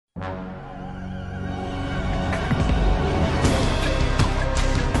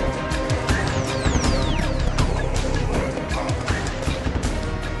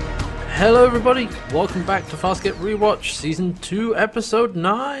Hello everybody, welcome back to Fastget Rewatch, Season 2, Episode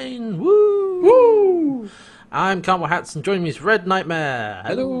 9! Woo! Woo! I'm Carmel Hats, and joining me is Red Nightmare.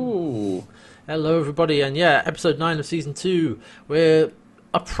 Hello! Hello everybody, and yeah, Episode 9 of Season 2. We're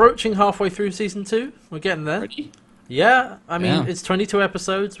approaching halfway through Season 2, we're getting there. Ready? Yeah, I mean, Yeah. It's 22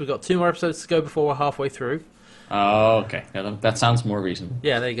 episodes, we've got 2 more episodes to go before we're halfway through. Oh, okay. Yeah, that sounds more reasonable.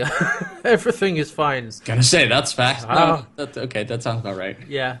 Yeah, there you go. Everything is fine. Gonna say, that's fast. Ah. No, okay, that sounds about right.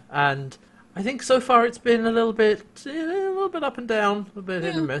 Yeah, and I think so far it's been a little bit up and down, a little bit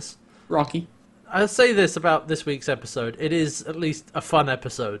hit and miss. Rocky. I'll say this about this week's episode. It is at least a fun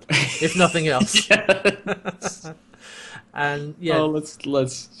episode, if nothing else. Yes. And yeah, Oh, let's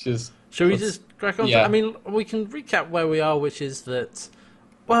just... shall we just crack on? Yeah. I mean, we can recap where we are, which is that,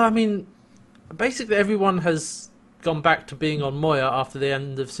 well, I mean, basically everyone has gone back to being on Moya after the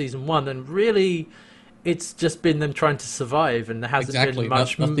end of Season 1, and really it's just been them trying to survive, and there hasn't Exactly. been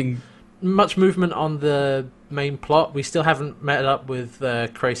Nothing... much movement on the main plot. We still haven't met up with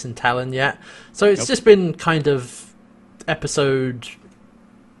Krace and Talon yet, so it's just been kind of episode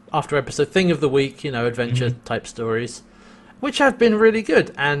after episode, thing of the week, adventure type stories, which have been really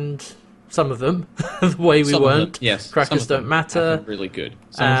good, and some of them, the way we Some of them, weren't, yes. Crackers Some of Don't them Matter, have been really good.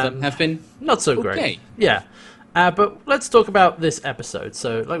 Some of them have been... not so okay. great. Yeah, but let's talk about this episode.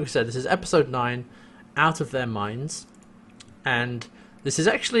 So, like we said, this is episode 9, Out of Their Minds, and this is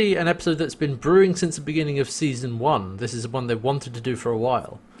actually an episode that's been brewing since the beginning of Season 1. This is one they wanted to do for a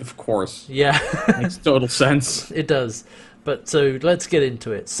while. Of course. Yeah, Makes total sense. it does. But so let's get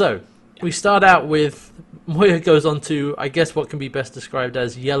into it. So we start out with Moya goes on to, I guess, what can be best described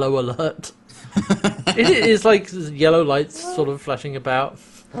as yellow alert. It is like yellow lights sort of flashing about.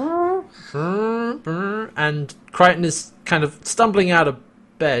 And Crichton is kind of stumbling out of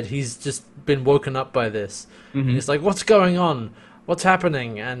bed. He's just been woken up by this. Mhm. It's like, what's going on? What's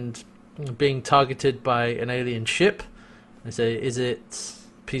happening? And being targeted by an alien ship. They say, is it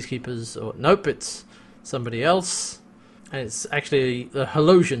peacekeepers? Or nope, it's somebody else. And it's actually the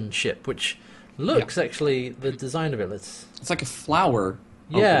Halosian ship, which looks actually, the design of it. It's like a flower.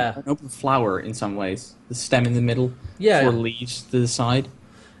 Yeah. An open flower in some ways. The stem in the middle. Yeah. 4 leaves to the side.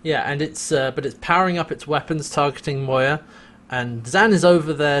 Yeah, and but it's powering up its weapons, targeting Moya, and Zan is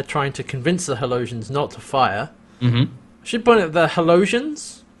over there trying to convince the Halosians not to fire. Mm-hmm. I should point out the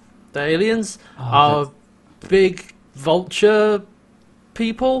Halosians, the aliens, are big vulture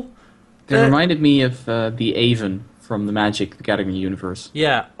people. They reminded me of the Avon from the Magic the Gathering universe.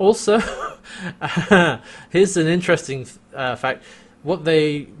 Yeah. Also, here's an interesting fact: what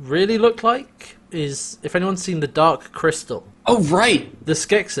they really look like is, if anyone's seen the Dark Crystal, Oh, right! the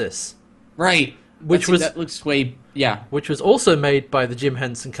Skeksis, Right. Which See, was- that looks way... Yeah. which was also made by the Jim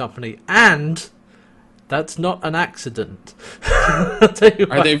Henson Company, and that's not an accident. I'll tell you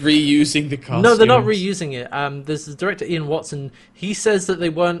Are what. they reusing the costumes? No, they're not reusing it. There's the director Ian Watson. He says that they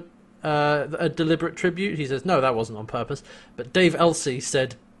weren't a deliberate tribute. He says no, that wasn't on purpose. But Dave Elsey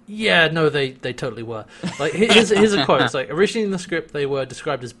said, yeah, no, they totally were. Like here's a quote. It's like, originally in the script they were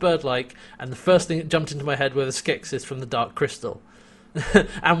described as bird-like, and the first thing that jumped into my head were the Skeksis from the Dark Crystal.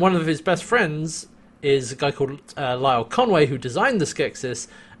 And one of his best friends is a guy called Lyle Conway, who designed the Skeksis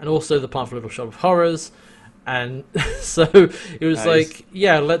and also the Plant for Little Shop of Horrors. And so it was Nice. like,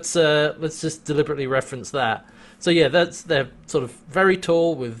 yeah, let's just deliberately reference that. So yeah, they're sort of very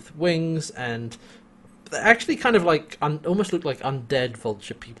tall with wings, and they actually kind of like almost look like undead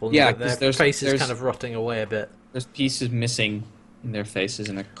vulture people. Yeah, Like 'cause their faces there's- kind of rotting away a bit. There's pieces missing in their faces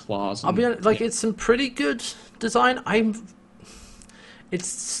and their claws. I'll be honest, like, it's some pretty good design. It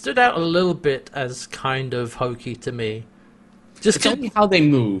stood out a little bit as kind of hokey to me. Just It's only how they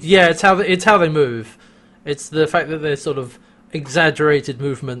move. yeah, it's how they move. It's the fact that they're sort of exaggerated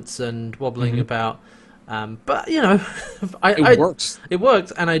movements and wobbling about. But It works. It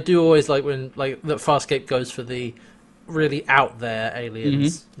worked, and I do always like when that Farscape goes for the really out there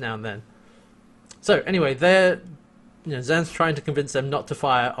aliens now and then. So anyway, Zan's trying to convince them not to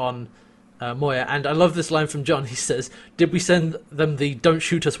fire on Moya, and I love this line from John. He says, "Did we send them the 'Don't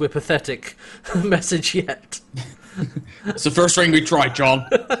shoot us, we're pathetic' message yet?" It's the first thing we tried, John.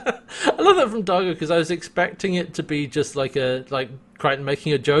 I love that from Dargo, because I was expecting it to be just like Crichton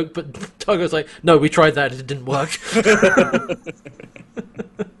making a joke, but Dargo's like, "No, we tried that, it didn't work."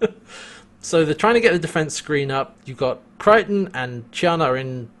 So they're trying to get the defense screen up. You've got Crichton and Chiana are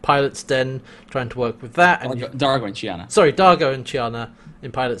in Pilot's Den trying to work with that. And Dargo and Chiana. Sorry, Dargo and Chiana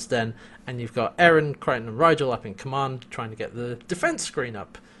in Pilot's Den. And you've got Eren, Crichton and Rigel up in command trying to get the defense screen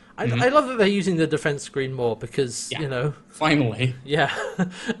up. I love that they're using the defense screen more because, you know... Finally. Yeah.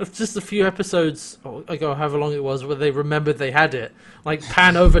 Just a few episodes ago, however long it was, where they remembered they had it. Like,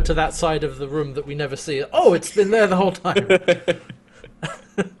 pan over to that side of the room that we never see. Oh, it's been there the whole time.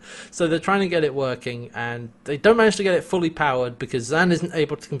 So they're trying to get it working, and they don't manage to get it fully powered because Zan isn't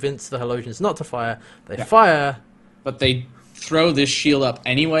able to convince the Halosians not to fire. They fire... But they throw this shield up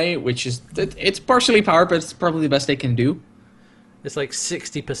anyway, which is... It's partially powered, but it's probably the best they can do. It's like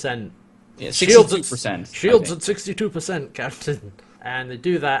 60%. Yeah, 62%. Shields at 62%, Captain. And they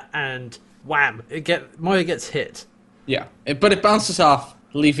do that, and wham! Moya gets hit. Yeah, but it bounces off,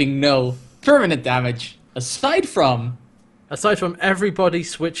 leaving no permanent damage, aside from everybody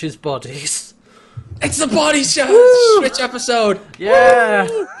switches bodies. It's the body switch episode! Yeah!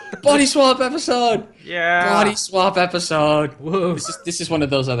 Woo! Body swap episode! Yeah! Body swap episode! Whoa. This is one of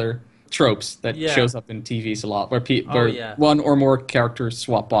those other tropes that shows up in TVs a lot, where one or more characters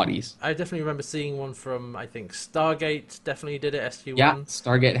swap bodies. I definitely remember seeing one from, I think, Stargate definitely did it, SG-1. Yeah,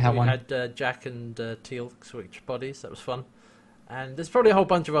 Stargate had one. We had Jack and Teal switch bodies, that was fun. And there's probably a whole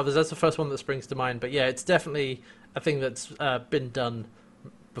bunch of others, that's the first one that springs to mind, but yeah, it's definitely a thing that's been done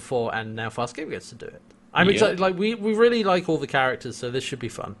before, and now Farscape gets to do it. I'm excited, like, we really like all the characters, so this should be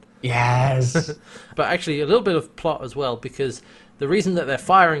fun. Yes! But actually, a little bit of plot as well, because the reason that they're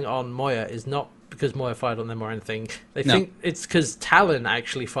firing on Moya is not because Moya fired on them or anything. They think it's because Talon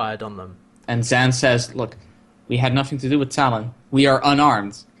actually fired on them. And Zan says, look, we had nothing to do with Talon. We are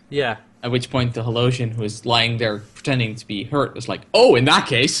unarmed. Yeah. At which point the Halosian, who is lying there pretending to be hurt, was like, oh, in that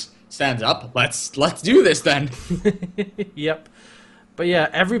case, stands up. Let's do this then. Yep. But yeah,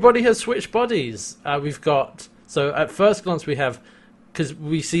 everybody has switched bodies. We've got... So at first glance we have... Because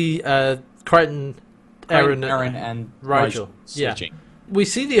we see Crichton... Aaron and Rygel. Yeah. We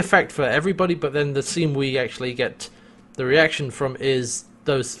see the effect for everybody, but then the scene we actually get the reaction from is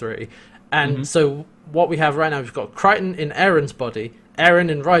those three. And so what we have right now, we've got Crichton in Aaron's body, Aaron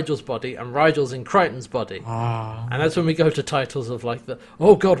in Rygel's body, and Rygel's in Crichton's body. And that's when we go to titles of like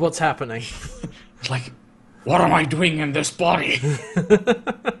oh god, what's happening? Like, what am I doing in this body?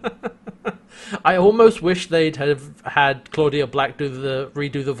 I almost wish they'd have had Claudia Black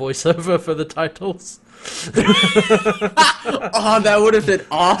redo the voiceover for the titles. Oh, that would have been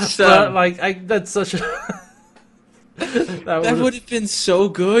awesome. But, like, that's such a... that would have been so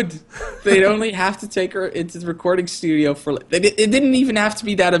good. They'd only have to take her into the recording studio for... It didn't even have to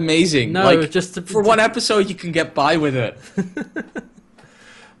be that amazing. No, like, just... for one episode, you can get by with it.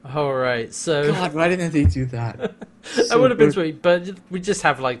 Alright, so... God, why didn't they do that? That would have been sweet, but we just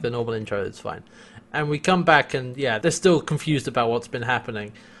have, like, the normal intro, it's fine. And we come back and, yeah, they're still confused about what's been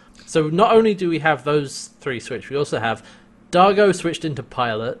happening. So not only do we have those three switch, we also have Dargo switched into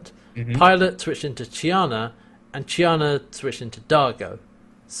Pilot, Pilot switched into Chiana, and Chiana switched into Dargo.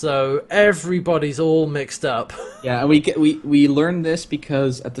 So everybody's all mixed up. Yeah, and we learned this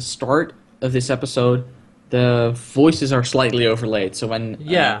because at the start of this episode, the voices are slightly overlaid. So when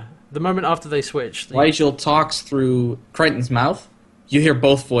the moment after they switch, Rygel talks through Crichton's mouth, you hear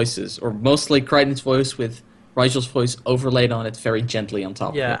both voices, or mostly Crichton's voice with Rygel's voice overlaid on it very gently on top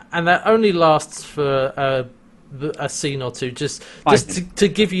of it. Yeah, and that only lasts for a scene or two, just to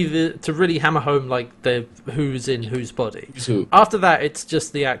give you to really hammer home like the who's in whose body. Who's who. After that, it's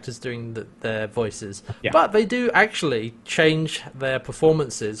just the actors doing their voices. Yeah. But they do actually change their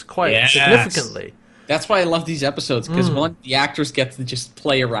performances quite significantly. That's why I love these episodes, because one, the actors get to just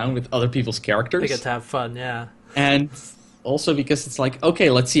play around with other people's characters. They get to have fun, yeah. And also because it's like, okay,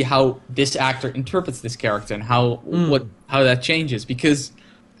 let's see how this actor interprets this character and how that changes. Because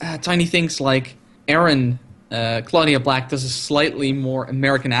tiny things like Aaron, Claudia Black does a slightly more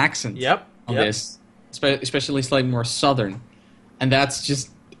American accent on this, especially slightly more Southern. And that's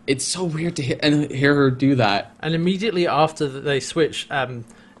just, it's so weird to hear her do that. And immediately after they switch,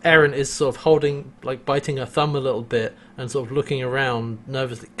 Aaron is sort of biting her thumb a little bit and sort of looking around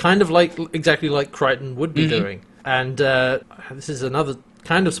nervously, kind of exactly like Crichton would be doing. And this is another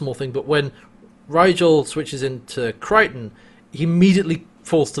kind of small thing, but when Rygel switches into Crichton, he immediately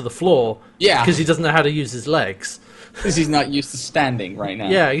falls to the floor because he doesn't know how to use his legs. Because he's not used to standing right now.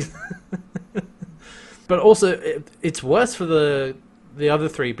 Yeah. But also, it's worse for the other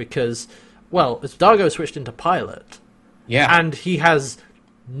three because, well, it's Dargo switched into Pilot. Yeah. And he has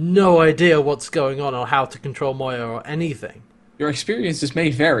no idea what's going on or how to control Moya or anything. Your experiences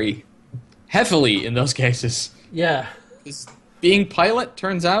may vary heavily in those cases. Yeah. Being Pilot,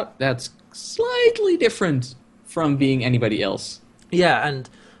 turns out, that's slightly different from being anybody else. Yeah, and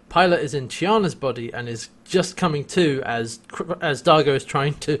Pilot is in Chiana's body and is just coming to as Dargo is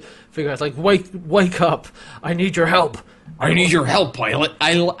trying to figure out, like, wake up, I need your help. I need your help, Pilot.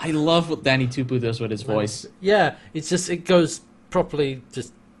 I love what Danny Tupu does with his voice. Yeah, it goes properly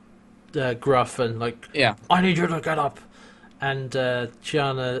just gruff and like, Yeah. I need you to get up. And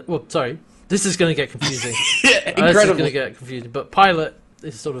Chiana, well, sorry, this is going to get confusing. Incredible. This is going to get confusing. But Pilot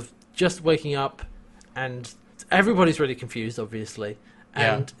is sort of just waking up, and everybody's really confused, obviously.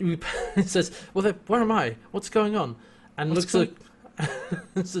 And it says, well, then, where am I? What's going on? And looks at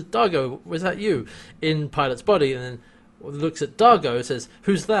says, Dargo, was that you? In Pilot's body. And then looks at Dargo and says,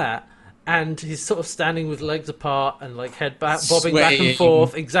 who's that? And he's sort of standing with legs apart and like head bobbing back and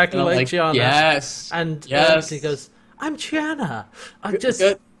forth, exactly like Chiana. Yes. And he goes, I'm Chiana.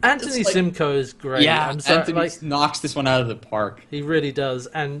 Anthony Simcoe is great. Yeah, I'm sorry, Anthony knocks this one out of the park. He really does.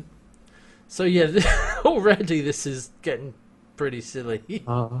 And so, yeah, already this is getting pretty silly.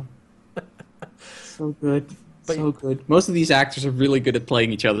 So good. So good. Most of these actors are really good at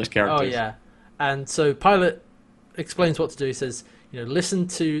playing each other's characters. Oh, yeah. And so Pilot explains what to do. He says, listen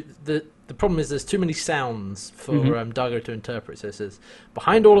to the problem is there's too many sounds for Dargo to interpret. So it says,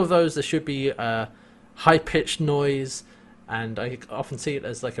 behind all of those, there should be high-pitched noise, and I often see it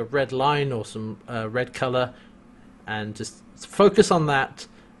as like a red line or some red color, and just focus on that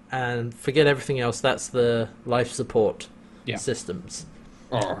and forget everything else. That's the life support systems.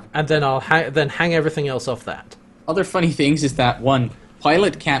 Oh. And then I'll hang everything else off that. Other funny things is that, one,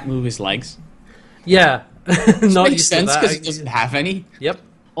 Pilot can't move his legs. Yeah. Not makes sense because he doesn't have any. Yep.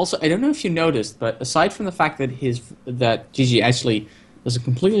 Also, I don't know if you noticed, but aside from the fact that Gigi actually does a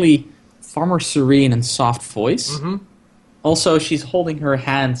completely far more serene and soft voice, also she's holding her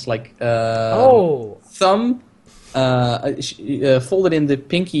hands like thumb folded in the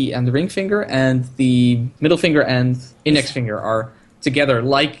pinky and the ring finger, and the middle finger and index finger are together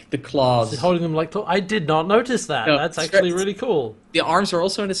like the claws. She's holding them like claws. I did not notice that. No, that's actually really cool. The arms are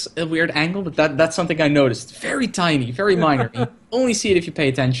also in a weird angle, but that's something I noticed. Very tiny, very minor. You only see it if you pay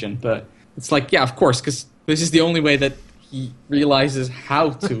attention, but it's like, yeah, of course, because this is the only way that he realizes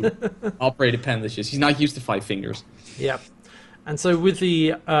how to operate appendages. He's not used to 5 fingers. Yep. And so with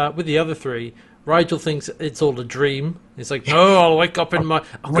the other 3, Rigel thinks it's all a dream. He's like, no, I'll wake up in my...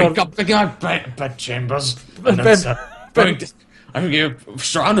 Wake up in my bed chambers. I'm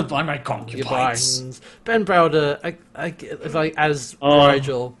surrounded by my concubines. Ben Browder, like as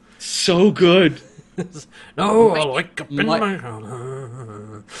Rigel. So good. No, I'll wake up in my...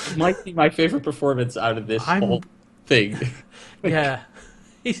 Might be my favorite performance out of this whole thing. Yeah.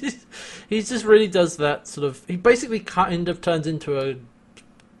 He just really does that sort of... He basically kind of turns into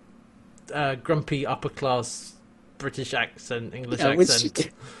a grumpy upper-class British accent, English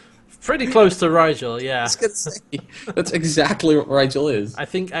accent. Pretty close to Rigel, yeah. I was gonna say, that's exactly what Rigel is. I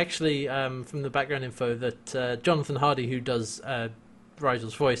think, actually, from the background info, that Jonathan Hardy, who does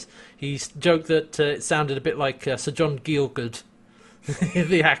Rigel's voice, he joked that it sounded a bit like Sir John Gielgud,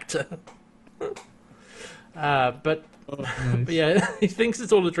 the actor. But yeah, he thinks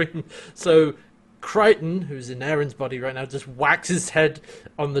it's all a dream. So Crichton, who's in Aaron's body right now, just whacks his head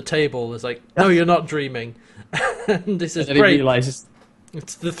on the table. It's like, no, you're not dreaming. And this is great. He realizes...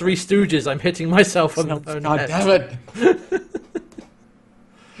 It's the Three Stooges. I'm hitting myself on the own head. God damn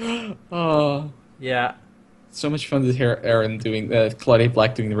it! Oh, yeah. So much fun to hear Aaron doing Claudia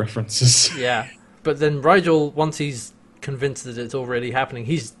Black doing the references. Yeah, but then Rigel, once he's convinced that it's already happening,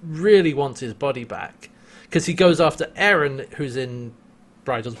 he really wants his body back because he goes after Aaron, who's in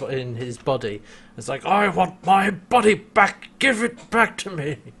his body. It's like, I want my body back. Give it back to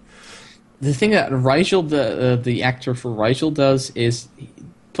me. The thing that Rigel, the actor for Rigel, does is he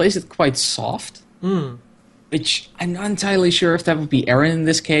plays it quite soft, which I'm not entirely sure if that would be Erin in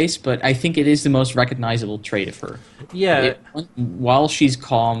this case, but I think it is the most recognizable trait of her. Yeah. While she's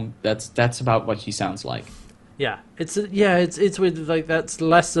calm, that's about what she sounds like. Yeah, it's with like that's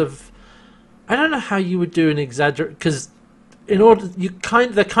less of. I don't know how you would do an exaggerate because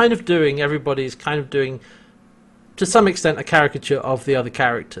they're kind of doing everybody's kind of doing. To some extent, a caricature of the other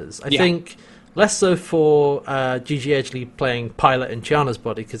characters. I think less so for Gigi Edgley playing Pilot in Chiana's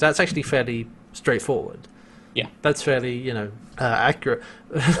body, because that's actually fairly straightforward. Yeah. That's fairly, accurate.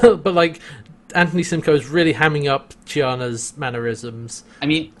 But, like, Anthony Simcoe is really hamming up Chiana's mannerisms. I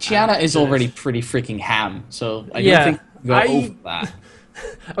mean, Chiana is already pretty freaking ham, so I don't think we go over that.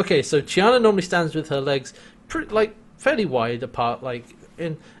 Okay, so Chiana normally stands with her legs fairly wide apart,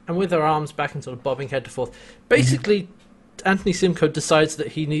 and with her arms back and sort of bobbing head to forth. Basically, Anthony Simcoe decides that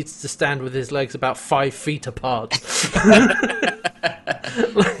he needs to stand with his legs about 5 feet apart.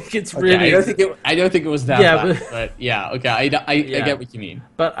 like it's Okay, really. I don't think it was that Yeah, bad. But yeah, okay, I Yeah. get what you mean.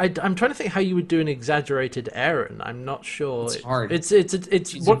 But I'm trying to think how you would do an exaggerated Eren. I'm not sure. It's hard. It's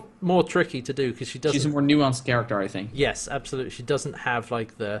She's what more tricky to do because she She's a doesn't. more nuanced character, I think. Yes, absolutely. She doesn't have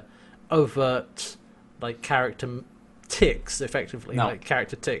like the overt like character ticks, effectively, No. like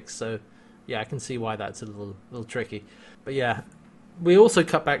character ticks. So yeah, I can see why that's a little tricky. But yeah, we also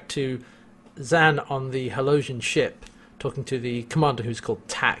cut back to Zan on the Halosian ship talking to the commander who's called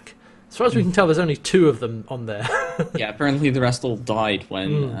Tak. As far as we can tell, there's only 2 of them on there. Yeah, apparently the rest all died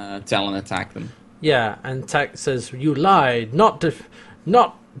when Talon attacked them. Yeah, and Tak says, "You lied. Not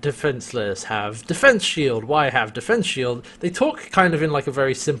defenseless. Have defense shield. Why have defense shield?" They talk kind of in like a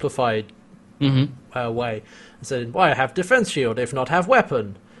very simplified way. And said, "Why have defense shield if not have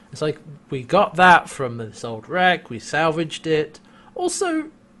weapon?" It's like, we got that from this old wreck. We salvaged it. Also,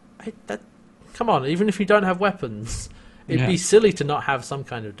 come on, even if you don't have weapons, it'd be silly to not have some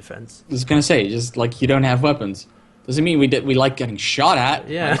kind of defense. I was gonna say, just like you don't have weapons, doesn't mean we like getting shot at.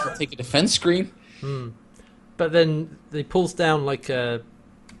 Yeah. Might as well take a defense screen. But then they pulls down like a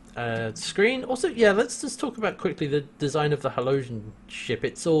screen. Also, yeah, let's just talk about quickly the design of the Halosian ship.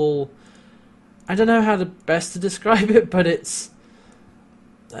 It's all, I don't know how to best to describe it, but it's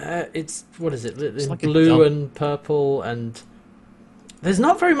what is it? It's like blue and purple, and there's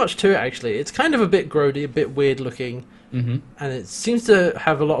not very much to it actually. It's kind of a bit grody, a bit weird looking, and it seems to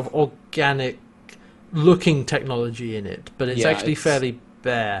have a lot of organic looking technology in it, but it's actually fairly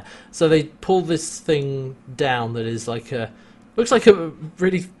bare. So they pull this thing down that is like looks like a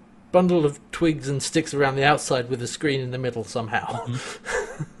really bundle of twigs and sticks around the outside with a screen in the middle somehow.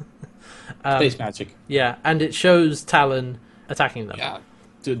 Space magic. Yeah, and it shows Talon attacking them. Yeah,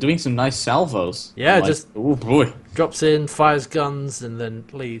 doing some nice salvos. Yeah, Like, just oh boy, drops in, fires guns, and then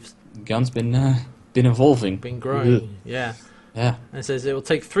leaves. gun's been evolving, Been growing. Yeah. Yeah, And it says it will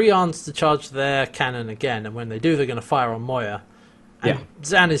take 3 arms to charge their cannon again, and when they do, they're going to fire on Moya. And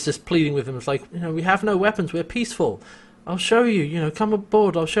Zan is just pleading with them. It's like, we have no weapons. We're peaceful. I'll show you. Come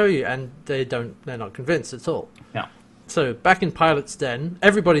aboard. I'll show you. And they're not convinced at all. no. So back in Pilot's Den,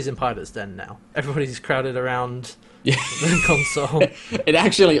 everybody's in Pilot's Den now. Everybody's crowded around Yeah. the console. It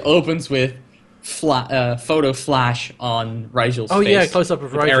actually opens with photo flash on Rigel's face. Oh yeah, close up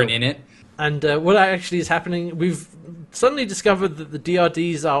of with Rigel. Eren in it. And what actually is happening? We've suddenly discovered that the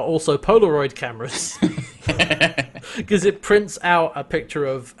DRDs are also Polaroid cameras. Because it prints out a picture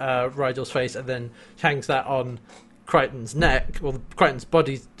of Rigel's face and then hangs that on Crichton's neck, or Crichton's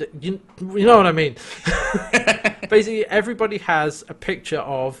body. You know what I mean? Basically, everybody has a picture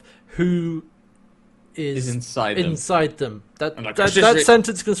of who is inside them. Like, That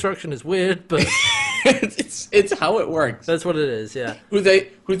sentence construction is weird, but it's how it works. that's what it is. Yeah. Who they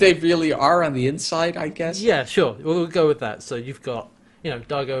really are on the inside, I guess. Yeah, sure. We'll go with that. So you've got,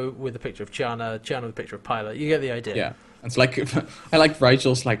 Dargo with a picture of Chiana with a picture of Pilot. You get the idea. Yeah. It's like I like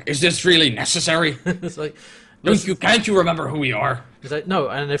Rigel's like, is this really necessary? It's like, Can't you remember who we are? it's like, no,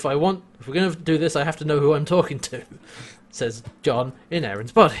 and if we're going to do this, I have to know who I'm talking to, says John in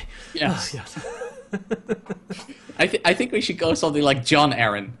Eren's body. Yes. Oh, God. I think we should go something like John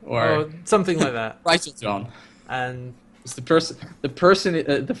Eren or Or something like that. Rigel John. And It's the person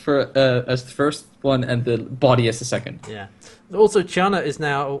as the first one and the body as the second. yeah. Also, Chiana is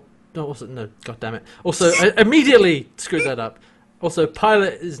now. No, God damn it. Also, I immediately screwed that up. Also,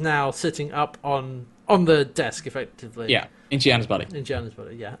 Pilot is now sitting up on the desk, effectively. Yeah, in Gianna's body. In Gianna's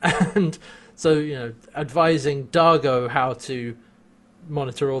body, yeah. And so, advising Dargo how to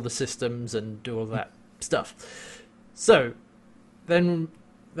monitor all the systems and do all that stuff. So, then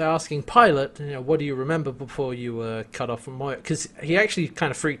they're asking Pilot, what do you remember before you were cut off from Moya? Because he actually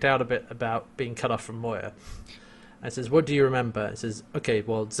kind of freaked out a bit about being cut off from Moya. And says, what do you remember? It says, okay,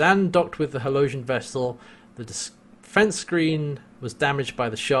 well, Zan docked with the Halosian vessel. The defense screen was damaged by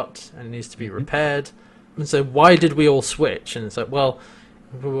the shot and it needs to be repaired. And so why did we all switch? And it's like, well,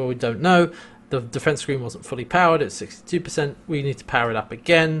 we don't know. The defense screen wasn't fully powered. It's 62%. We need to power it up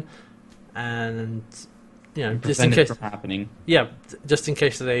again. And, just in Prevent it case... from happening. Yeah, just in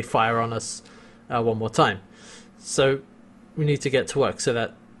case they fire on us one more time. So we need to get to work.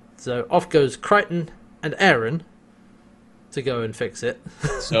 So off goes Crichton and Eren to go and fix it.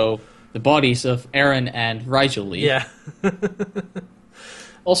 So the bodies of Eren and Rigel leave. Yeah.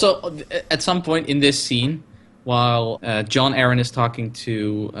 Also, at some point in this scene, while John Eren is talking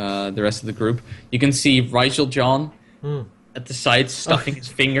to the rest of the group, you can see Rigel John at the side stuffing his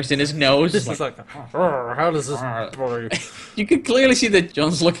fingers in his nose. This is like, how does this bother you? You can clearly see that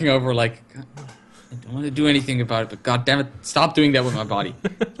John's looking over like, I don't want to do anything about it, but god damn it, stop doing that with my body.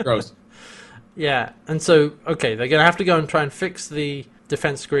 It's gross. Yeah, and so, okay, they're going to have to go and try and fix the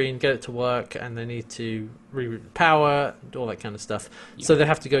defense screen, get it to work, and they need to reroute the power, and all that kind of stuff. Yeah. So they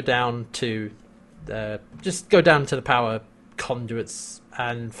have to go down to the power conduits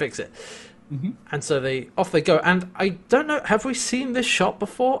and fix it. Mm-hmm. And so off they go. And I don't know, have we seen this shot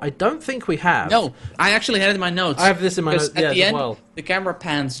before? I don't think we have. No, I actually had it in my notes. I have this in my notes, At the as end, well. the camera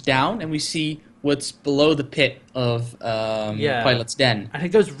pans down, and we see what's below the pit of Pilot's Den. And it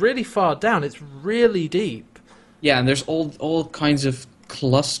goes really far down. It's really deep. Yeah, and there's all kinds of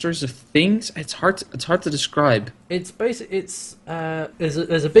clusters of things. It's hard to describe. It's there's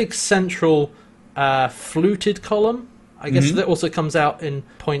a big central fluted column. I guess that also comes out in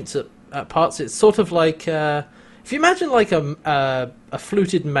points at parts. It's sort of like if you imagine like a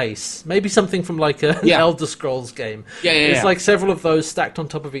fluted mace, maybe something from like an Elder Scrolls game. It's like several of those stacked on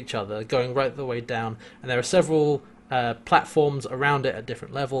top of each other, going right the way down, and there are several platforms around it at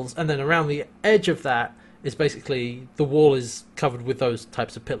different levels, and then around the edge of that is basically the wall is covered with those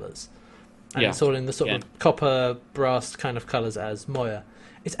types of pillars, and it's all in the sort of copper brass kind of colors as Moya.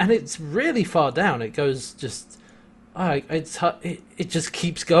 It's really far down. It goes just. It just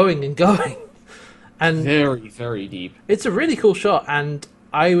keeps going and going, and very, very deep. It's a really cool shot, and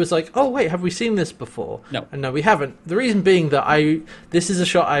I was like, "Oh wait, have we seen this before?" No, and no, we haven't. The reason being that this is a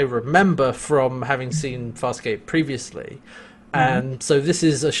shot I remember from having seen Farscape previously, and so this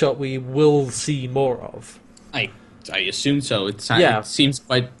is a shot we will see more of. I assume so. It seems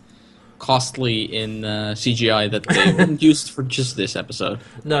quite costly in CGI that they wouldn't use it for just this episode.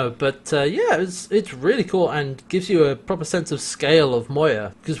 No, but it's really cool and gives you a proper sense of scale of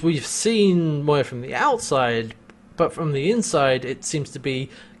Moya, because we've seen Moya from the outside, but from the inside it seems to be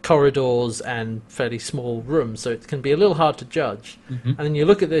corridors and fairly small rooms, so it can be a little hard to judge. And then you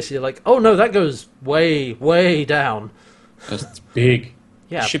look at this, you're like, oh no, that goes way, way down. It's big.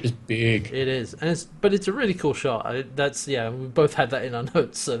 Yeah, the ship is big. It is, but it's a really cool shot. We both had that in our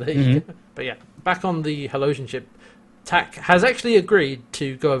notes. So there you go. But yeah, back on the Halosian ship, Tak has actually agreed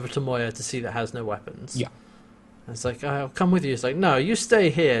to go over to Moya to see that it has no weapons. Yeah, and it's like, I'll come with you. It's like, no, you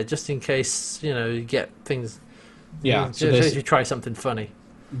stay here just in case you get things. Yeah, just in case you try something funny.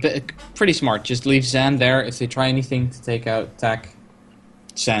 Pretty smart. Just leave Zan there. If they try anything to take out Tak,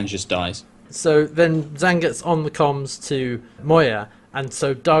 Zan just dies. So then Zan gets on the comms to Moya. And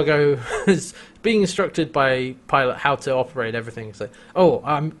so Dargo is being instructed by Pilot how to operate everything. It's like, oh,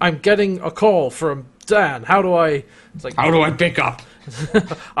 I'm getting a call from Dan. How do I? It's like, how do I pick up?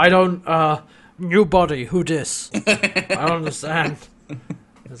 I don't. New body. Who dis? I don't understand.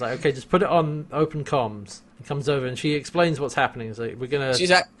 It's like, okay, just put it on open comms. He comes over and she explains what's happening. It's like, we're gonna.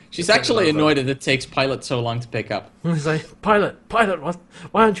 She's actually annoyed that it takes Pilot so long to pick up. He's like, Pilot, what?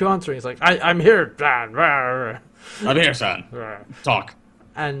 Why aren't you answering? He's like, I'm here, Dan. I'm here, Zan. Talk.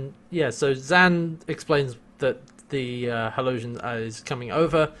 And so Zan explains that the Halosian is coming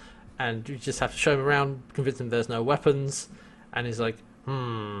over, and you just have to show him around, convince him there's no weapons, and he's like,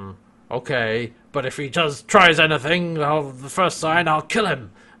 okay, but if he just tries anything, the first sign, I'll kill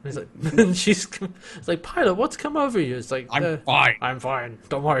him. And he's like, it's like, Pilot, what's come over you? It's like, I'm fine.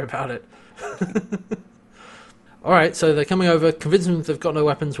 Don't worry about it. All right, so they're coming over, convince them they've got no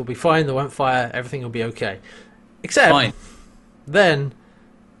weapons, we'll be fine, they won't fire, everything will be okay. Except, then,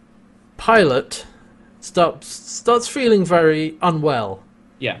 Pilot starts feeling very unwell.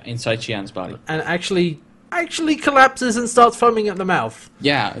 Yeah, inside Chian's body. And actually collapses and starts foaming at the mouth.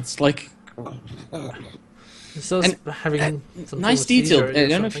 Yeah, it's like... He starts having some nice detail. I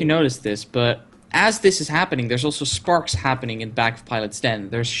don't know if you noticed this, but as this is happening, there's also sparks happening in the back of Pilot's den.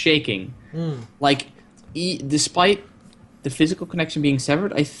 There's shaking. Like, despite the physical connection being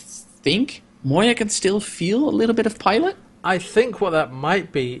severed, I think Moya can still feel a little bit of Pilot. I think what that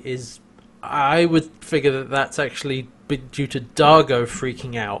might be is, I would figure that that's actually due to Dargo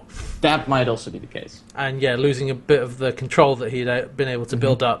freaking out. That might also be the case. And losing a bit of the control that he'd been able to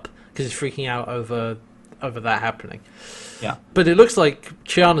build up, because he's freaking out over that happening. Yeah. But it looks like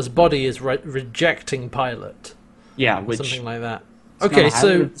Chiana's body is rejecting Pilot. Yeah, something like that. Okay,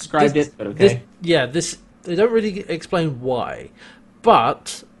 so described it, but okay. They don't really explain why,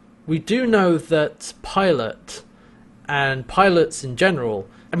 but we do know that Pilot and pilots in general,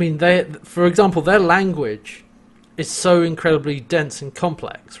 I mean, for example, their language is so incredibly dense and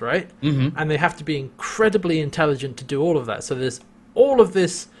complex, right? And they have to be incredibly intelligent to do all of that. So there's all of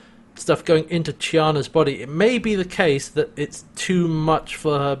this stuff going into Chiana's body. It may be the case that it's too much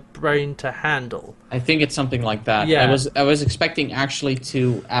for her brain to handle. I think it's something like that. Yeah. I was expecting actually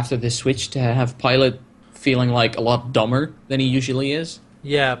to, after this switch, to have Pilot feeling like a lot dumber than he usually is.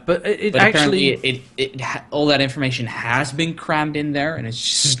 Yeah, but it But actually apparently, all that information has been crammed in there, and it's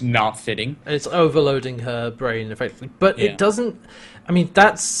just not fitting. it's overloading her brain effectively. But Yeah. it doesn't. I mean,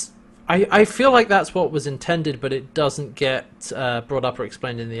 that's. I feel like that's what was intended, but it doesn't get brought up or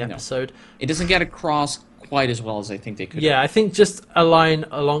explained in the episode. It doesn't get across quite as well as I think they could. Yeah, I think just a line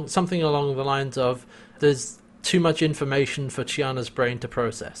something along the lines of there's too much information for Chiana's brain to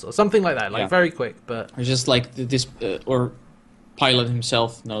process, or something like that. Like very quick, but Or just like this, or Pilot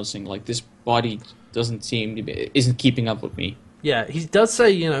himself noticing like this body isn't keeping up with me. yeah, he does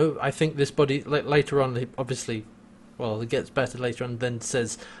say, I think this body later on. Obviously, well, it gets better later on. Then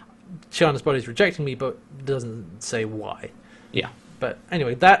says Chiana's body's rejecting me, but doesn't say why. Yeah. But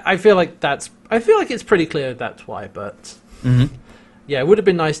anyway, I feel like it's pretty clear that's why. But yeah, it would have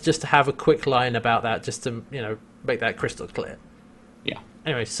been nice just to have a quick line about that, just to make that crystal clear. Yeah.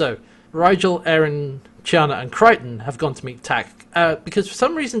 Anyway, so Rigel, Eren, Chiana, and Crichton have gone to meet Tak because for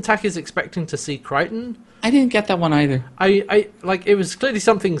some reason Tak is expecting to see Crichton. I didn't get that one either. I like it was clearly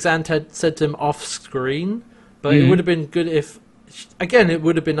something Xant had said to him off screen, but it would have been good if, again, it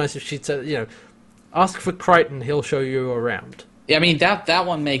would have been nice if she'd said, ask for Crichton, he'll show you around. Yeah, I mean that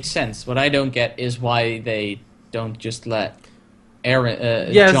one makes sense. What I don't get is why they don't just let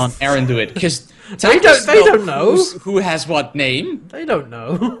John Aaron do it, because they don't know who has what name. They don't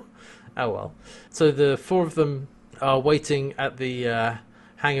know. Oh well. So the four of them are waiting at the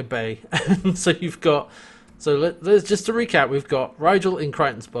hangar bay, and so you've got. So let's just to recap: we've got Rigel in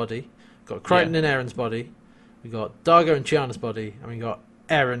Crichton's body, got Crichton in Aaron's body, we got Dargo in Chiana's body, and we got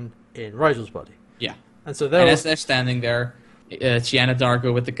Eren in Rigel's body. Yeah. And so as they're standing there, Chiana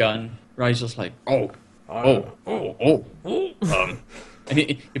Dargo with the gun, Rigel's like, and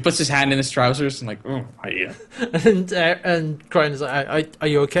he puts his hand in his trousers and like, yeah. And Crichton's like, are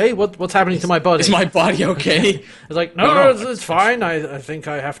you okay? What's happening to my body? Is my body okay? It's like, no, it's fine. I think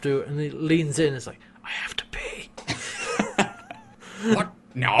I have to. And he leans in. It's like, I have to pee. What?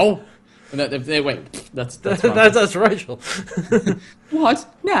 No. Wait, that's that's Rigel.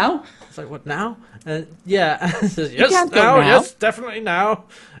 What now? It's like, what now? Yeah. Says, yes, can't go now. now. Yes, definitely now.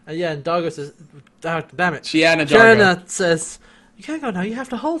 Yeah, and Dargo says, oh, damn it. Chiana Dargo. Chiana says, you can't go now. You have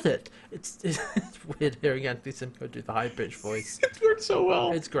to hold it. It's weird hearing Anthony Simcoe do the high pitched voice. It worked so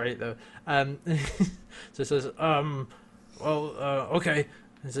well. It's great though. So it says, okay.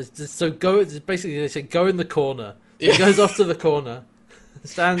 It says, so go. Basically, they say go in the corner. He goes off to the corner,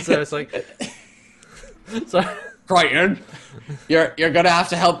 stands there. It's like, so Crichton, you're gonna have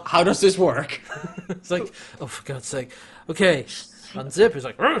to help. How does this work? It's like, oh, for God's sake. Okay, unzip. He's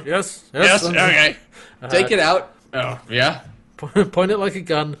like, oh, yes, okay. Take it out. Oh, yeah. Point it like a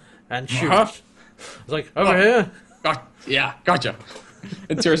gun and shoot. It's like, over here. Gotcha.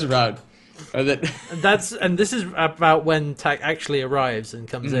 And turns around. And then this is about when Tak actually arrives and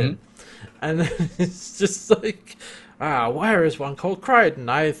comes in. And it's just like, where is one called Crichton?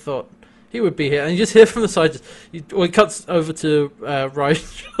 I thought he would be here. And you just hear from the side, he cuts over to Rigel.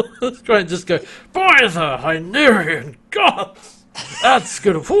 Crichton just go, by the Hynerian gods! That's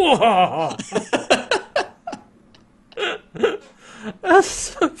good. That's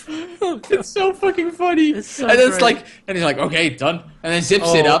so, it's so fucking funny. It's so and then great. and he's like, okay, done. And then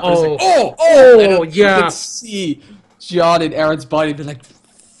zips it up. Oh, and it's like, yeah. You can see John in Aaron's body be like,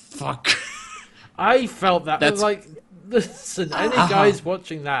 fuck. I felt that. That's- Like, listen, any guys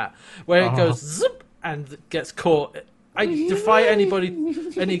watching that, where it goes zip and gets caught, I defy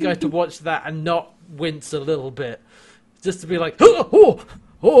any guy to watch that and not wince a little bit. Just to be like, oh,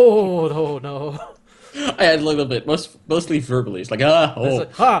 no. I had a little bit, mostly verbally. It's like,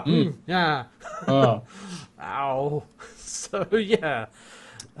 It's like, yeah. oh. Ow. So, yeah.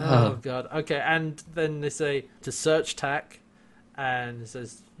 Oh, God. Okay, and then they say to search Tak, and it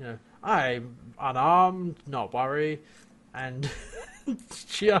says, I'm unarmed, not worry. And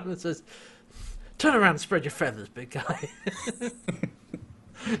Chiana says, turn around and spread your feathers, big guy.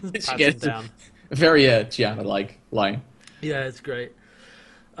 She gets a very Chiana-like line. Yeah, it's great.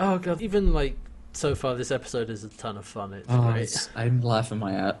 Oh, God. Even, so far, this episode is a ton of fun. It's great. I'm laughing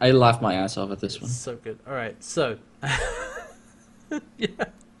my ass. I laughed my ass off at this one. So good. All right, so yeah.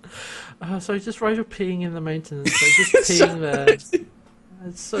 So just Rigel peeing in the maintenance, just peeing there.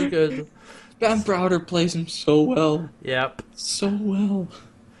 It's so good. Dan Browder plays him so well. Yep. So well.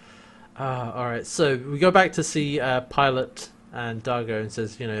 All right, so we go back to see Pilot and Dargo, and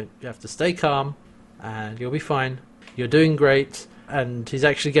says, you have to stay calm, and you'll be fine. You're doing great. And he's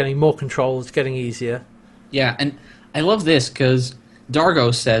actually getting more control. It's getting easier. Yeah, and I love this because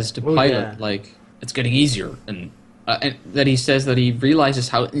Dargo says to Pilot, it's getting easier. And and that he says that he realizes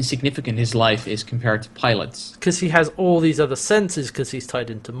how insignificant his life is compared to Pilot's. Because he has all these other senses, because he's tied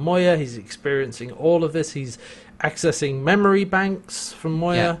into Moya, he's experiencing all of this, he's accessing memory banks from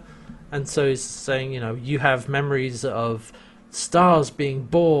Moya, Yeah. and so he's saying, you have memories of stars being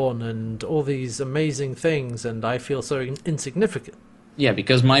born and all these amazing things, and I feel so insignificant. Yeah,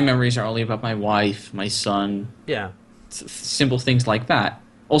 because my memories are only about my wife, my son, Yeah. simple things like that.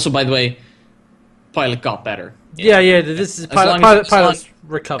 Also, by the way, Pilot got better. Yeah, this is Pilot's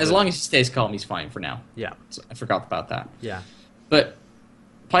recovered. As long as he stays calm, he's fine for now. Yeah. So I forgot about that. Yeah. But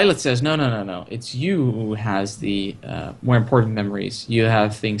Pilot says, no. It's you who has the more important memories. You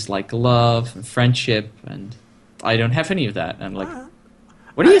have things like love and friendship, and I don't have any of that. And I'm like,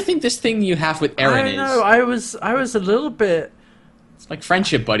 what do you think this thing you have with Eren is? I know. I was a little bit. It's like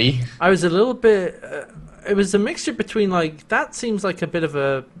friendship, buddy. I was a little bit. It was a mixture between like that seems like a bit of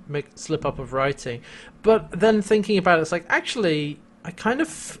a slip up of writing, but then thinking about it, it's like actually I kind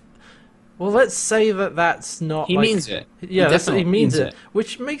of. Well, let's say that's not. He means it. Yeah, that's what he definitely means means it,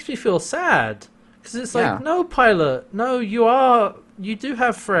 which makes me feel sad because it's like, Yeah. no, Pilot, no, you do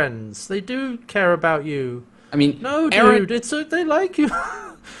have friends. They do care about you. I mean, No, Eren, dude, they like you.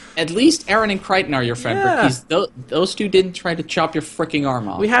 at least Eren and Crichton are your friend, Yeah. because those two didn't try to chop your freaking arm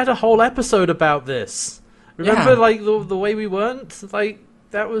off. We had a whole episode about this. Remember, Yeah. like the way we weren't like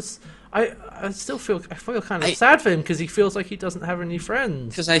that was. I still feel kind of sad for him because he feels like he doesn't have any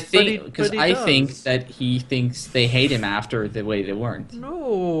friends. Because I But think does. that he thinks they hate him after the way they weren't.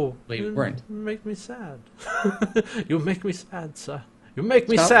 No, They you weren't. make me sad. You make me sad, sir. You make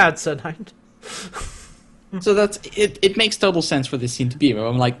me So- sad, Sir Knight. So that's it. It makes total sense for this scene to be.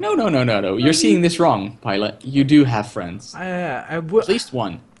 I'm like, no. You're seeing this wrong, Pilot. You do have friends. At least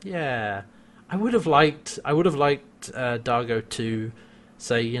one. Yeah, I would have liked Dargo to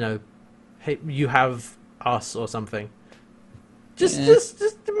say, hey, you have us or something. Just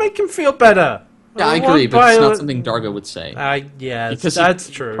to make him feel better. Yeah, I want agree, but it's Pilot- not something Dargo would say. Yeah, Because that's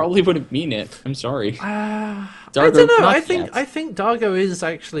he true. Probably wouldn't mean it. I'm sorry. I Dargo, don't know. not I yet. think Dargo is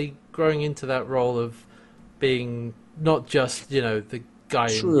actually growing into that role of being not just the guy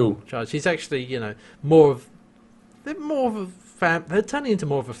True. in charge. He's actually more of they're turning into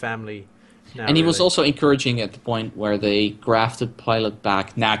more of a family now. And he was really. also encouraging at the point where they grafted Pilot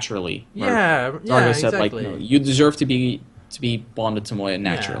back naturally. Where yeah Dargo said, exactly. like, no, you deserve to be bonded to Moya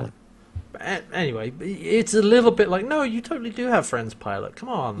naturally. Anyway, it's a little bit like, no, you totally do have friends, Pilot. Come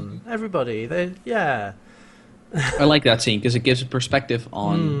on, everybody. I like that scene because it gives a perspective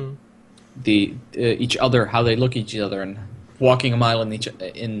on the each other, how they look at each other, and walking a mile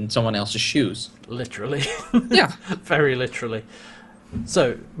in someone else's shoes. Literally. Yeah. Very literally.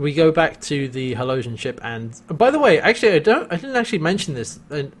 So we go back to the Halosian ship, and by the way, actually, I didn't actually mention this.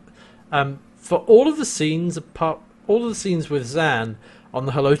 And for all of the scenes with Zan on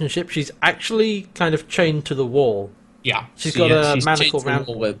the Halosian ship, she's actually kind of chained to the wall. Yeah, She's got a manacle chained to the round-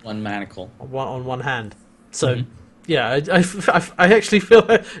 wall with one manacle. On one hand. So, yeah, I actually feel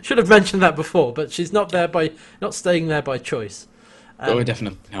I should have mentioned that before, but she's not staying there by choice. Oh,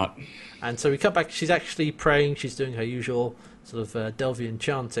 definitely not. And so we cut back. She's actually praying. She's doing her usual sort of Delvian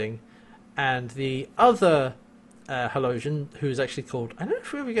chanting, and the other Halosian, who is actually called, I don't know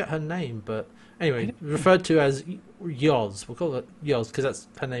if we ever get her name, but anyway, referred to as Yoz. We'll call it Yoz because that's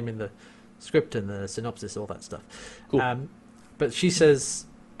her name in the script and the synopsis, all that stuff. Cool. But she says,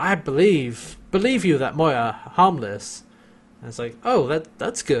 I believe you that Moya harmless. And it's like, oh,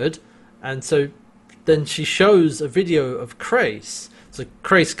 that's good. And so then she shows a video of Krace. So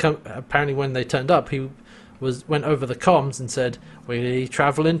Krace, apparently when they turned up, he went over the comms and said, we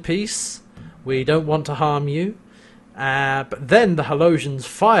travel in peace. We don't want to harm you. But then the Halosians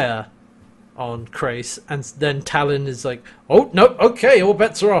fire on Krace, and then Talon is like, oh, no, okay, all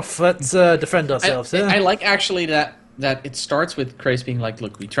bets are off. Let's defend ourselves. I like actually that it starts with Krace being like,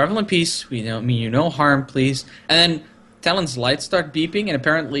 look, we travel in peace, we don't mean you no harm, please. And then Talon's lights start beeping, and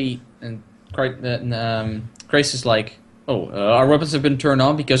apparently Krace is like, our weapons have been turned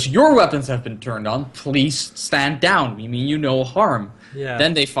on because your weapons have been turned on. Please stand down. We mean you no harm. Yeah.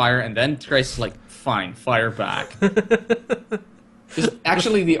 Then they fire, and then Krace is like, fine, fire back. 'Cause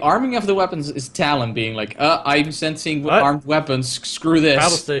actually, the arming of the weapons is Talon being like, I'm sensing What? armed weapons, screw this.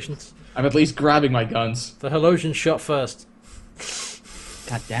 Battle stations. I'm at least grabbing my guns. The Halosians shot first.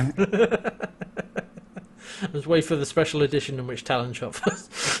 God damn it. Let's wait for the special edition in which Talon shot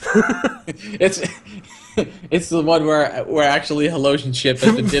first. It's the one where actually Halosian ship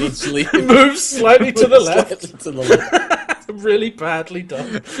has been diligently Moves slightly to the left. Slightly to the left. Really badly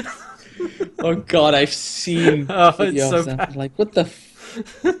done. Oh god, I've seen Oh, it's videos so and bad. I'm like, what the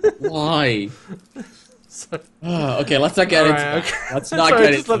why? So, Okay, let's not get into alright, that. okay. Let's not Sorry, get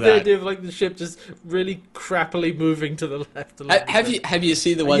I just into love the that. idea of like the ship just really crappily moving to the left. A little bit. Have you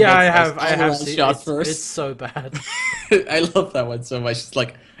seen the one? Yeah, that I have Elrond seen. shot It's first. so bad. I love that one so much. It's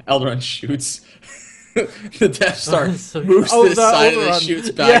like Elrond shoots. The Death Star So- moves oh, to the the side and Elrond. then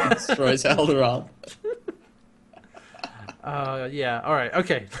shoots back Yeah. and destroys Elrond. Yeah. All right.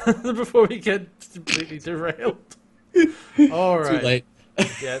 Okay. Before we get completely derailed. All right. Too late.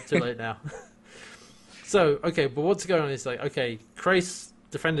 Yeah, too late now. So, okay, but what's going on is like, okay, Krace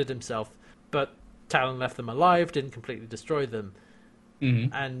defended himself, but Talon left them alive, didn't completely destroy them.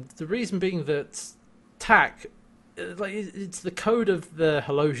 Mhm. And the reason being that Tak, like, it's the code of the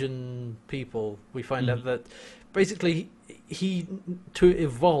Halosian people. We find out that basically he to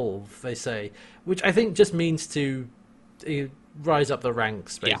evolve, they say, which I think just means to rise up the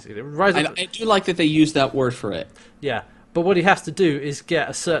ranks, basically. Rise up I do like that they use that word for it. yeah, but what he has to do is get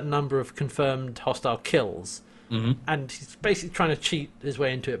a certain number of confirmed hostile kills, and he's basically trying to cheat his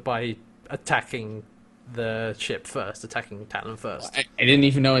way into it by attacking the ship first, attacking Talon first. I didn't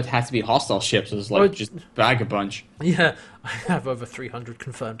even know it had to be hostile ships. It was like Oh, just bag a bunch. Yeah, I have over 300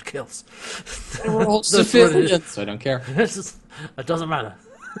 confirmed kills. We're all That's what it is. civilians, so I don't care. It doesn't matter.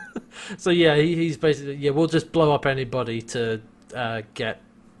 So yeah, he's basically we'll just blow up anybody to get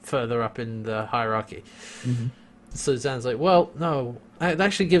further up in the hierarchy. So Zan's like, well, no, it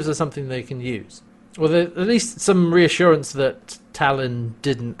actually gives us something they can use. Well, at least some reassurance that Talon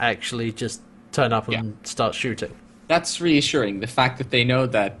didn't actually just turn up and start shooting. That's reassuring. The fact that they know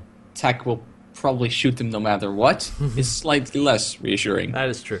that Tech will probably shoot them no matter what is slightly less reassuring. That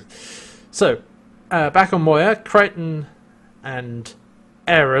is true. So, back on Moya, Crichton and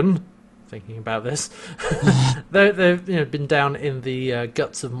Aaron, thinking about this, they've been down in the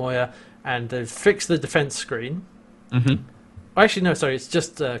guts of Moya, and they've fixed the defense screen. Actually, no, sorry, it's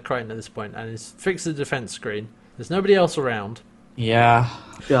just Crichton at this point, and he's fixed the defense screen. There's nobody else around. Yeah.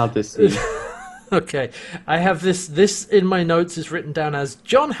 God, this scene. Okay, I have this in my notes is written down as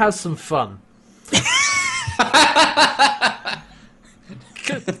John has some fun.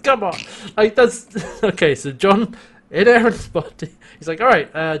 Come on, like that's okay. So John in Aaron's body, he's like, all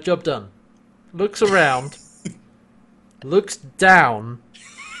right, job done. Looks around, looks down.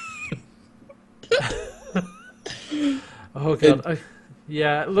 Oh god,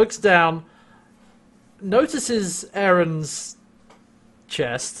 looks down, notices Aaron's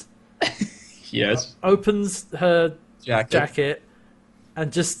chest. Yes. Opens her Jacket. jacket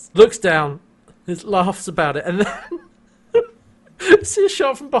and just looks down, laughs about it, and then see a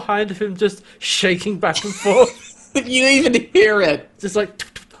shot from behind of him just shaking back and forth, You even hear it. just like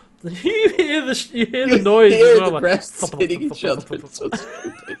you hear the noise Hear as well, the like, breasts hitting each other. It's so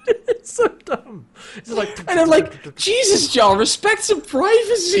stupid. it's so dumb. It's just like, And I'm like, Jesus, John, respect some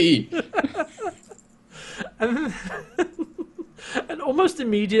privacy. and almost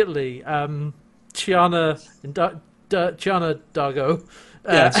immediately, Chiana Dargo, Gianna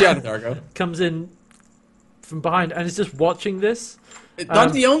Dargo. comes in from behind and is just watching this.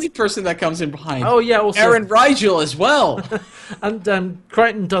 Not the only person that comes in behind. Oh yeah, also Aaron Rigel as well. and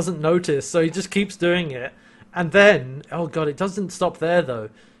Crichton doesn't notice, so he just keeps doing it. And then, oh god, it doesn't stop there though,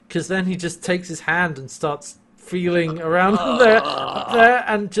 because then he just takes his hand and starts feeling around there,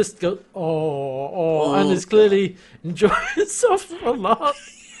 and just goes and is clearly enjoying himself a lot.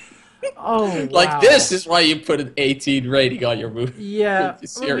 Oh, Like, wow. this is why you put an 18 rating on your movie. Yeah,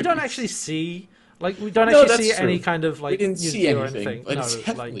 Series. well, we don't actually see. Like, we don't No, actually that's see true. any kind of, like, We didn't see nudity or anything, but it's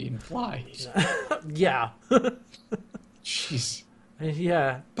heavily implied. yeah. Jeez.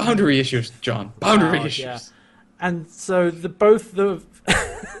 Yeah. Boundary issues, John. Boundary Wow, issues. yeah. And so both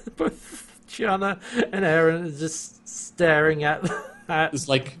Gianna and Aaron are just staring at It's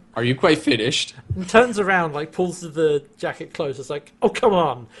like, are you quite finished? and turns around, like, pulls the jacket close. It's like, oh, come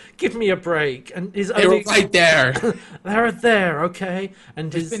on, give me a break. And his They were only right there. they're there, okay.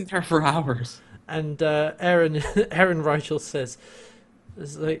 And They've his been there for hours. and Aaron Reichel says,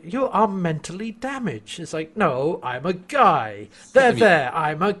 it's like, you are mentally damaged. It's like, no, I'm a guy. There,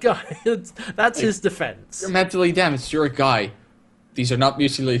 I'm a guy. That's his defense. You're mentally damaged. You're a guy. These are not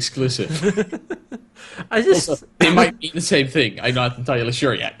mutually exclusive. I just, Also, they might mean the same thing. I'm not entirely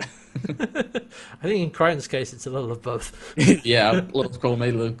sure yet. I think in Crichton's case, it's a little of both. Yeah, let's call him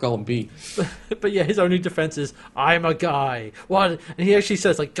A, let's call him B. But yeah, his only defense is, I'm a guy. What? And he actually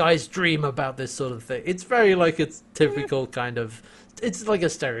says, like, guys dream about this sort of thing. It's very, like, it's typical kind of, it's like a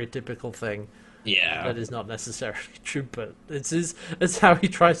stereotypical thing. Yeah. That is not necessarily true, but it's how he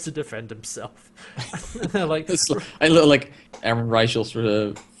tries to defend himself. And they're like, I look like Aaron Reichel's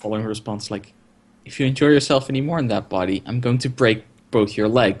following response, like, if you enjoy yourself any more in that body, I'm going to break both your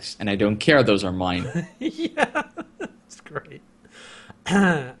legs, and I don't care. Those are mine. Yeah, it's great.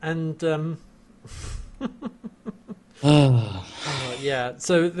 And yeah.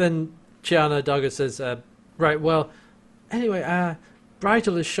 So then Chiana Dago says, "Right, well, anyway,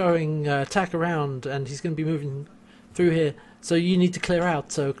 Rigel is showing tack around, and he's going to be moving through here. So you need to clear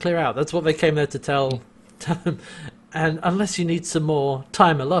out. So clear out." That's what they came there to tell him. And unless you need some more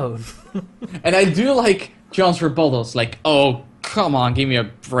time alone. And I do like John's rebuttals. Like, oh, come on, give me a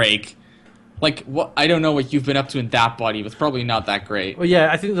break. Like, what? I don't know what you've been up to in that body, but it's probably not that great. Well,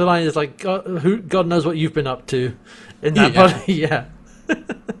 yeah, I think the line is like, God knows what you've been up to in that body. Yeah.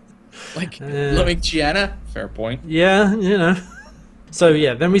 Like, loving Chiana? Fair point. Yeah, you know. So,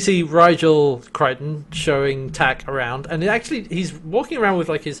 yeah, then we see Rigel Crichton showing tack around. And he's walking around with,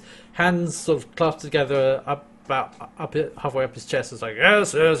 like, his hands sort of clasped together halfway up his chest. It's like,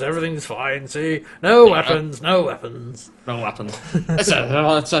 yes, everything's fine. See, no weapons. No weapons. It's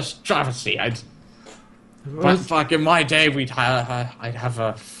a travesty. Back in my day, I'd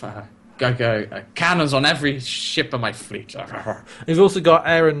have cannons on every ship of my fleet. He's also got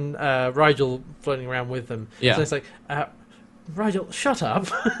Aaron Rigel floating around with them. Yeah. So it's like, Rigel, shut up.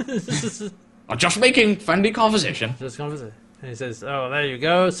 I'm just making friendly conversation. And he says, oh, there you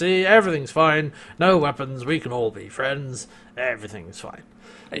go. See, everything's fine. No weapons. We can all be friends. Everything's fine.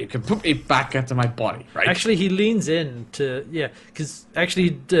 You can put me back into my body, right? Actually, he leans in to, because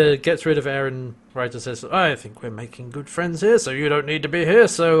actually gets rid of Aaron. Rigel says, I think we're making good friends here, so you don't need to be here,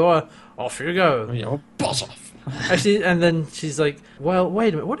 so off you go. Yeah, buzz off. Actually, and then she's like, well, wait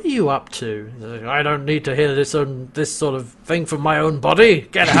a minute, what are you up to? He's like, I don't need to hear this sort of thing from my own body.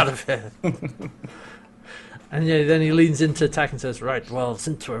 Get out of here. And then he leans into Tack and says, right, well,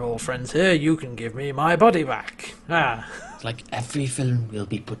 since we're all friends here, you can give me my body back. It's like every film will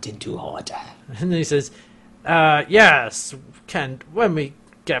be put into order. And then he says, yes, when we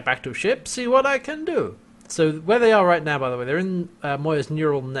get back to ship, see what I can do. So where they are right now, by the way, they're in Moya's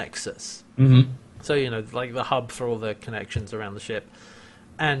neural nexus. Mm-hmm. So, like the hub for all the connections around the ship.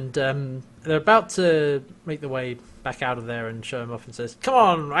 And they're about to make their way back out of there and show him off and says, come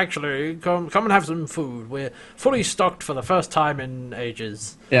on, actually, come and have some food. We're fully stocked for the first time in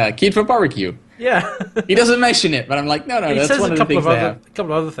ages. Yeah, keen for barbecue. Yeah. He doesn't mention it, but I'm like, no, he that's one of the things they have. A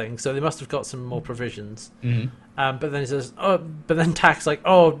couple of other things, so they must have got some more provisions. Mm-hmm. But then he says, but then Tack's like,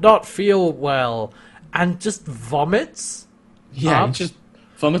 not feel well, and just vomits. Yeah, he just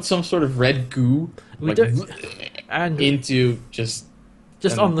vomits some sort of red goo. Into just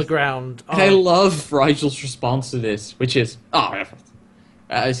on the ground. And I love Rigel's response to this, which is,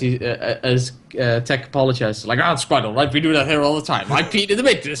 as Tech apologizes, like, Squaddle, right? We do that here all the time. I peed in the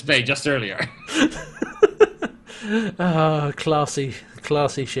this bay just earlier. Classy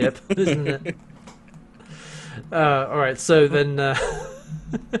ship, isn't it? All right, so then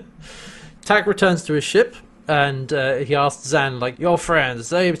Tack returns to his ship, and he asks Zan, like, your friends,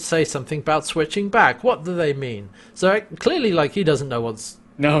 they say something about switching back. What do they mean? So clearly, like, he doesn't know what's...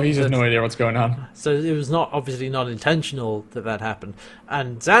 No, he has no idea what's going on. So it was obviously not intentional that happened.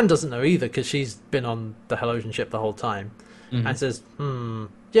 And Zan doesn't know either, because she's been on the Helosian ship the whole time. Mm-hmm. And says,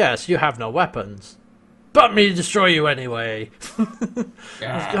 yes, you have no weapons. But me to destroy you anyway.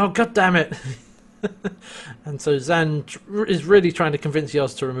 Oh, God damn it. And so Zan is really trying to convince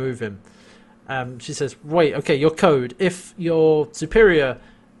Yoz to remove him. She says, wait, okay, your code. If your superior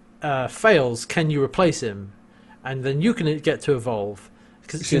fails, can you replace him? And then you can get to evolve.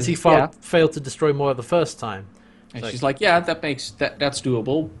 Since he failed to destroy Moya the first time. And she's like, yeah, that's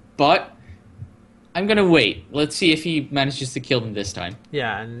doable, but I'm going to wait. Let's see if he manages to kill him this time.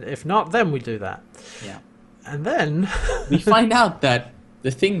 Yeah, and if not, then we do that. Yeah. And then... we find out that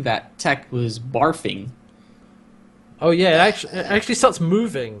the thing that Tech was barfing... Oh, yeah, it actually starts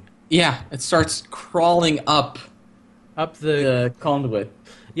moving. Yeah, it starts crawling up the conduit.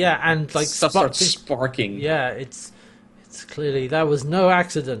 Yeah, and like stuff starts sparking. Yeah, it's clearly that was no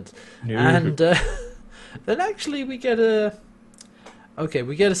accident. No. And then actually we get a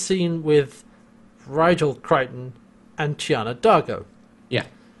scene with Rigel Crichton and Chiana Dago. Yeah.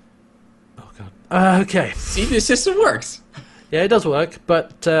 Oh god. Okay. See, the system works. Yeah, it does work,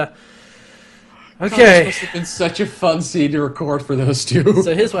 but okay. God, this must have been such a fun scene to record for those two.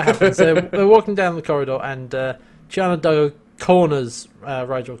 So here's what happens. They're walking down the corridor, and Chiana Dago corners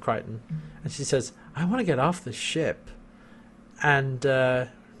Rigel Crichton, and she says, I want to get off the ship, and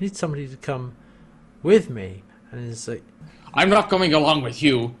need somebody to come with me. And he's like, I'm not coming along with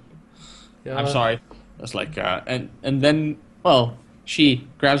you. I'm sorry. It's like, and then, well, she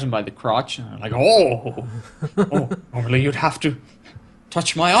grabs him by the crotch, and I'm like, normally you'd have to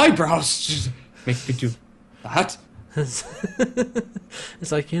touch my eyebrows to make me do that.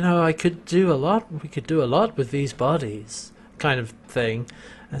 It's like, I could do a lot. We could do a lot with these bodies, kind of thing.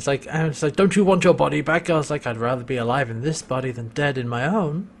 And it's like, don't you want your body back? I was like, I'd rather be alive in this body than dead in my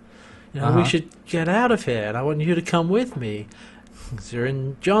own. We should get out of here, and I want you to come with me. Because you're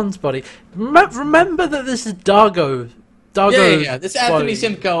in John's body. Remember that this is Dargo. Yeah. This is Anthony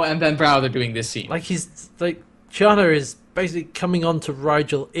Simcoe and Ben Browder doing this scene. Like, Chiana is basically coming onto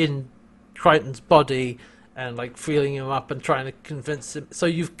Rigel in Crichton's body and, like, feeling him up and trying to convince him. So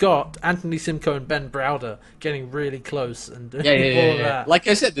you've got Anthony Simcoe and Ben Browder getting really close and doing all of that. Like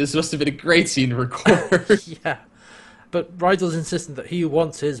I said, this must have been a great scene to record. Yeah. But Rigel's insistent that he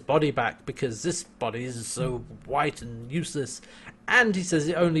wants his body back because this body is so white and useless. And he says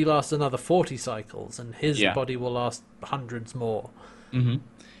it only lasts another 40 cycles, and his body will last hundreds more. Mm-hmm.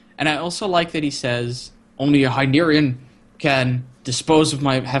 And I also like that he says, only a Hynerian can dispose of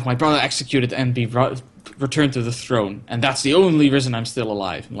have my brother executed and be returned to the throne. And that's the only reason I'm still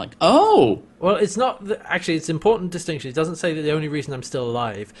alive. I'm like, oh! Well, it's not... Actually, it's an important distinction. He doesn't say that the only reason I'm still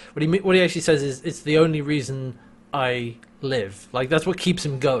alive. What he actually says is, it's the only reason I live. Like, that's what keeps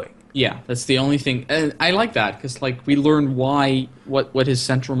him going. Yeah, that's the only thing. And I like that, because, like, we learn what his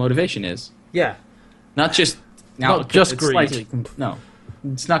central motivation is. Yeah. Not just... Not just greed. No.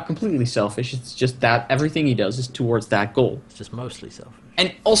 It's not completely selfish. It's just that everything he does is towards that goal. It's just mostly selfish.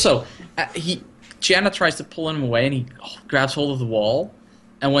 And also, Chiana tries to pull him away, and he grabs hold of the wall.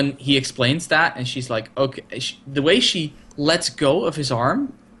 And when he explains that, and she's like, okay... the way she lets go of his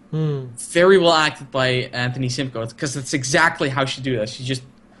arm... Very well acted by Anthony Simcoe, because that's exactly how she do that. She just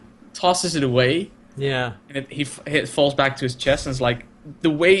tosses it away. Yeah. And it falls back to his chest, and it's like,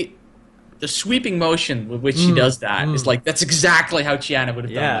 the sweeping motion with which she does that is like, that's exactly how Chiana would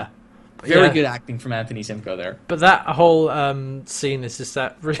have done that. Very good acting from Anthony Simcoe there. But that whole scene is just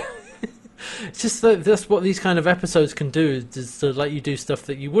that... It's just that's what these kind of episodes can do, is to let you do stuff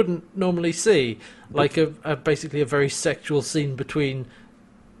that you wouldn't normally see. Like basically a very sexual scene between...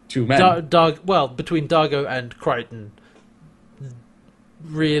 two men. Between Dargo and Crichton.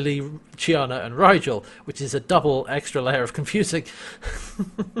 Really, Chiana and Rigel, which is a double extra layer of confusing.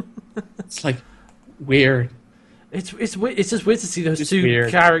 It's like weird. It's just weird to see those two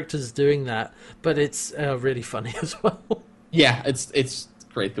characters doing that, but it's really funny as well. Yeah, it's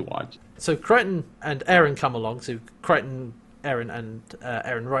great to watch. So Crichton and Aaron come along. So Crichton, Aaron, and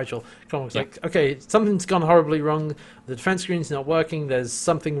Aaron Rigel come along. It's like, okay, something's gone horribly wrong. The defense screen's not working. There's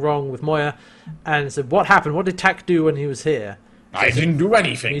something wrong with Moya. And so what happened? What did Tak do when he was here? I didn't do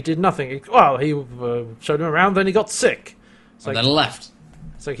anything. He did nothing. He showed him around, then he got sick. And then left.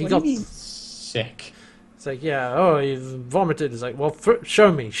 It's like he got sick. It's like, he vomited. It's like, well,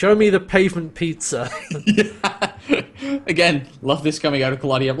 show me the pavement pizza. Yeah. Again, love this coming out of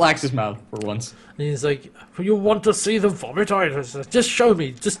Claudia Black's mouth for once. And he's like, you want to see the vomit? Just show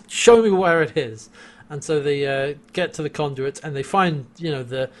me where it is. And so they get to the conduits and they find,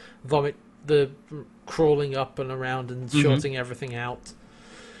 the vomit, the crawling up and around and shorting everything out.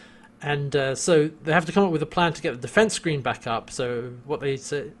 And so they have to come up with a plan to get the defense screen back up. So what they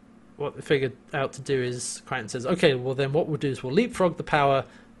figured out to do is, Crichton says, okay, well then what we'll do is we'll leapfrog the power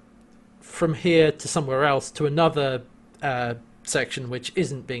from here to somewhere else to another section which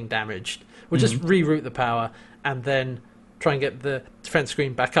isn't being damaged. We'll just reroute the power and then try and get the defense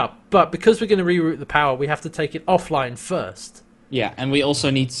screen back up. But because we're going to reroute the power, we have to take it offline first. Yeah, and we also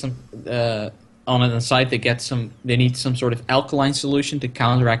need some... on the side, they need some sort of alkaline solution to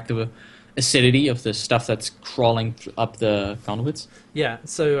counteract the acidity of the stuff that's crawling up the conduits. Yeah,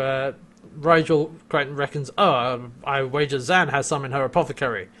 so Rigel Crichton reckons, I wager Zan has some in her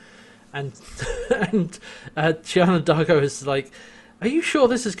apothecary. And Chiana Dargo is like, are you sure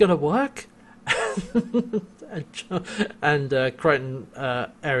this is going to work? and Crichton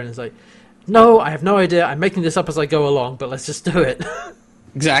Aaron is like, no, I have no idea. I'm making this up as I go along, but let's just do it.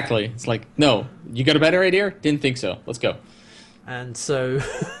 Exactly. It's like, no, you got a better idea? Didn't think so. Let's go. And so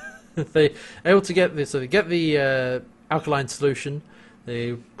they able to get this. So they get the alkaline solution.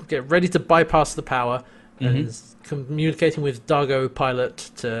 They get ready to bypass the power and is communicating with Dargo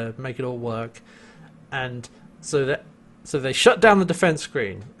Pilot to make it all work. And so they shut down the defense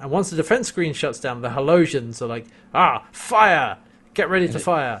screen. And once the defense screen shuts down, the Halosians are like, fire! Get ready to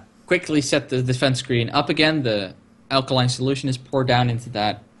fire. Quickly set the defense screen up again. The alkaline solution is poured down into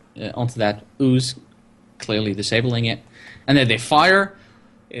that onto that ooze, clearly disabling it. And then they fire.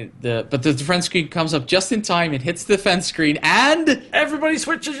 But the defense screen comes up just in time. It hits the defense screen, and everybody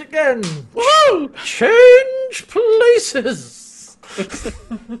switches again. Woo! Change places.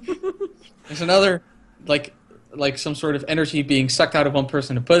 There's another like some sort of energy being sucked out of one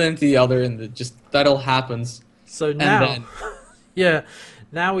person and put into the other, and that all happens. So now, then, yeah,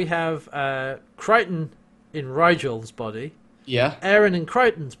 now we have Crichton in Rigel's body, yeah, Aaron in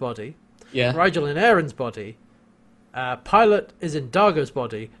Crichton's body, yeah. Rigel in Aaron's body, Pilot is in Dargo's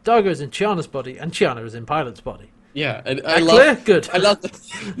body, Dargo's in Chiana's body, and Chiana is in Pilot's body. Yeah, and Clear? Good. I love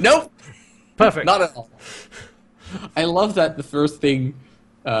that. Nope, Perfect. not at all. I love that the first thing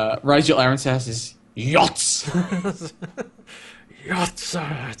Rigel Aaron says is yachts. Yachts.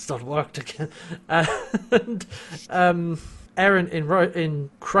 It's not worked again. And Aaron in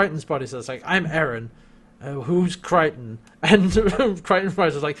Crichton's body says like, "I'm Aaron. Who's Crichton?" And Crichton's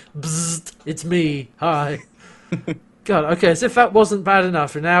body is like, "Bzzzt, it's me. Hi." God. Okay, as if that wasn't bad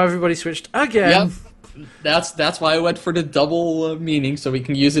enough, and now everybody switched again. Yep. That's why I went for the double meaning, so we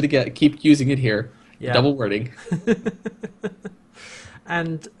can use it again. Keep using it here. Yeah. Double wording.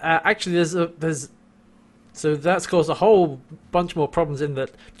 And actually, so that's caused a whole bunch more problems in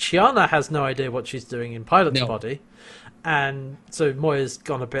that Chiana has no idea what she's doing in Pilot's body, and so Moya's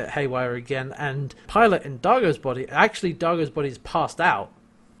gone a bit haywire again. And Pilot in Dargo's body, actually, Dargo's body is passed out.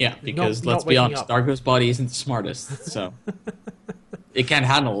 Yeah, because not let's be honest, up. Dargo's body isn't the smartest, so it can't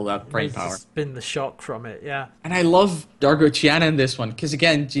handle all that brain Needs to power. spin the shock from it, yeah. And I love Dargo Chiana in this one, because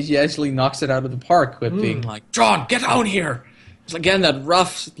again, Gigi actually knocks it out of the park with being like, "John, get down here!" It's again that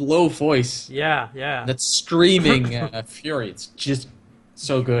rough, low voice, Yeah, yeah. that screaming fury. It's just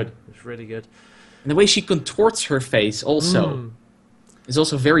so good. It's really good. And the way she contorts her face also is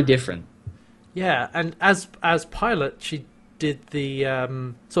also very different. Yeah, and as Pilot, she did the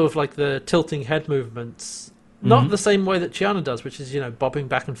sort of like the tilting head movements, not the same way that Chiana does, which is, bobbing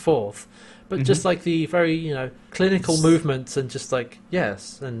back and forth, but just like the very, clinical movements and just like,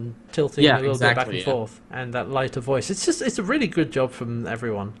 yes, and tilting a little bit back and forth, and that lighter voice. It's a really good job from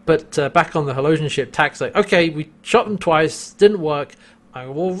everyone. But back on the Halosian ship, Tak's like, okay, we shot them twice, didn't work, I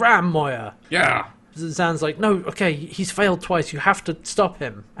will ram Moya. Yeah. Zan's like, no, okay, he's failed twice, you have to stop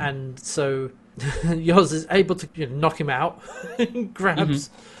him. And so Yoz is able to knock him out. Grabs.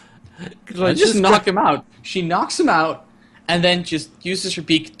 Like, just knock him out. She knocks him out and then just uses her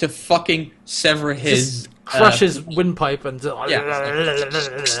beak to fucking sever his... crush his windpipe and...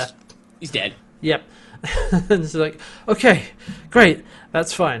 He's dead. Yep. And it's like, okay, great,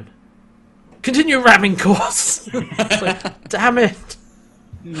 that's fine. Continue ramming course. It's like, damn it.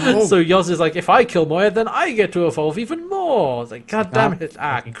 No. So Yoz is like, if I kill Moya, then I get to evolve even more. It's like, god damn it.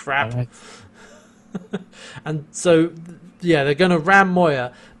 Ah, crap. And so, yeah, they're going to ram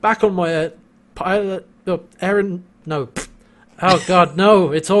Moya. Back on Moya, Pilot... Aaron... No. Oh, God,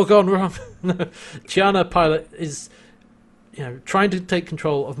 no. It's all gone wrong. Chiana, Pilot, is... trying to take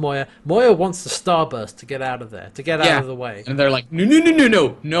control of Moya. Moya wants the starburst to get out of there, to get out of the way. And they're like,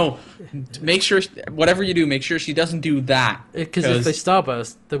 no. Make sure, whatever you do, make sure she doesn't do that. Because if they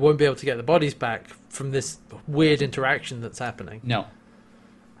starburst, they won't be able to get the bodies back from this weird interaction that's happening. No.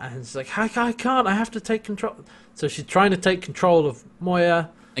 And it's like, I can't, I have to take control. So she's trying to take control of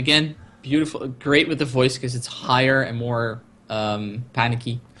Moya. Again, beautiful, great with the voice because it's higher and more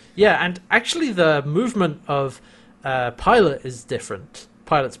panicky. Yeah, and actually the movement of Pilot is different.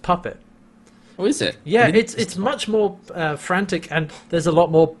 Pilot's puppet. Oh, is it? Yeah, it's much more frantic, and there's a lot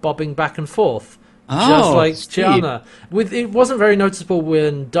more bobbing back and forth. Oh, just like sweet. Chiana. It wasn't very noticeable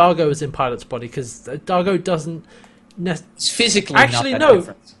when Dargo was in Pilot's body, because Dargo doesn't... It's physically actually, not that no.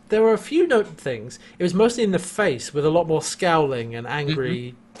 different. There were a few things. It was mostly in the face, with a lot more scowling and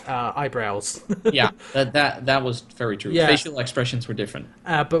angry eyebrows. Yeah, that was very true. Yeah. Facial expressions were different.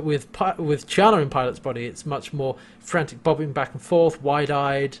 But with Chiana in Pilot's body, it's much more frantic, bobbing back and forth,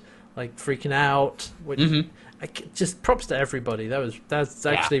 wide-eyed, like freaking out. Which just props to everybody. That's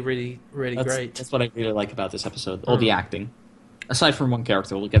actually really, really great. That's what I really like about this episode. All the acting. Aside from one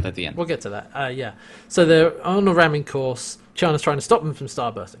character, we'll get that at the end. We'll get to that. Yeah. So they're on a ramming course. Chiana's trying to stop them from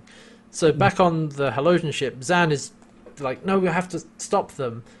starbursting. So back on the Halosian ship, Zan is like, no, we have to stop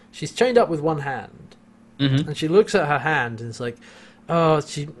them. She's chained up with one hand. And she looks at her hand and it's like,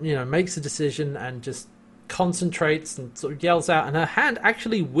 she makes a decision and just concentrates and sort of yells out, and her hand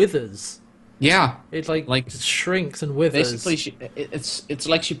actually withers. Yeah. It like just shrinks and withers. Basically, it's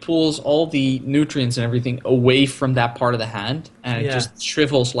like she pulls all the nutrients and everything away from that part of the hand, and it just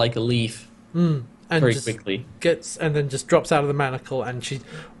shrivels like a leaf and very just quickly. And then just drops out of the manacle, and she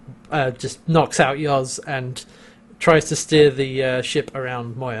just knocks out Yoz and tries to steer the ship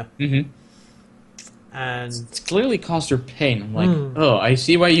around Moya. And it's clearly caused her pain. I'm like, I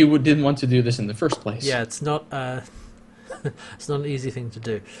see why you didn't want to do this in the first place. Yeah, it's not it's not an easy thing to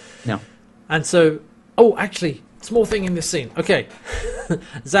do. No. And so, actually, small thing in this scene. Okay,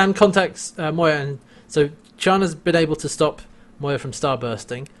 Zan contacts Moya, and so Chiana's been able to stop Moya from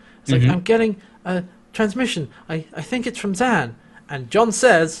starbursting. It's like, I'm getting transmission. I think it's from Zan. And John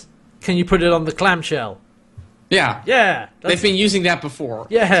says, "Can you put it on the clamshell?" Yeah. Yeah, They've been using that before.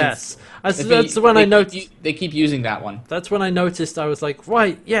 yes. That's the one I noticed. They keep using that one. That's when I noticed. I was like,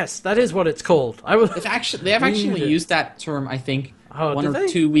 right, yes, that is what it's called. I was. They have actually used that term, I think, Oh, 1 did or they?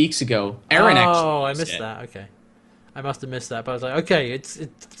 2 weeks ago. Aaron actually. Oh, I used missed it. that. Okay, I must have missed that. But I was like, okay, it's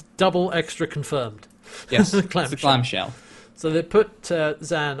double extra confirmed. Yes, The it's the clamshell. clamshell. So they put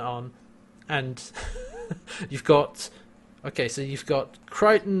Zan on, and you've got. Okay, so you've got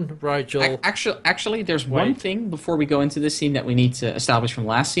Crichton, Rigel. Actually, there's one Wait. thing before we go into this scene that we need to establish from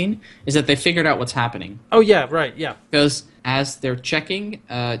last scene, is that they figured out what's happening. Oh yeah, right, yeah. Because as they're checking,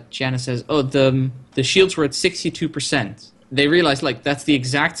 Jana says, "Oh, the shields were at 62%." They realize like that's the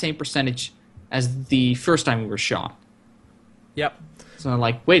exact same percentage as the first time we were shot. Yep. So I'm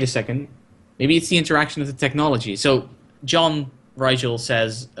like, wait a second, maybe it's the interaction of the technology. So John Rigel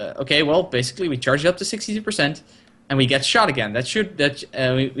says, "Okay, well, basically we charge it up to 62%, and we get shot again.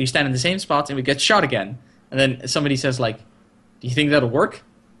 We stand in the same spot and we get shot again." And then somebody says, like, "Do you think that'll work?"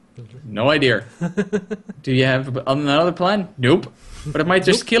 No idea. Do you have another plan? Nope. But it might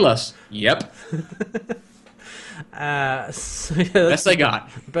just kill us. Yep. So yeah, Best I got.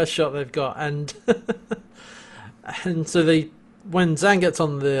 the best shot they've got, and and so when Zan gets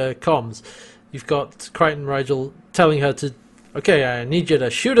on the comms, you've got Crichton Rigel telling her to, okay, I need you to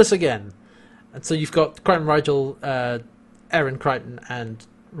shoot us again, and so you've got Crichton Rigel, Aaron Crichton, and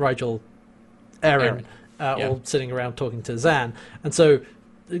Rigel Aaron. Yeah. All sitting around talking to Zan, and so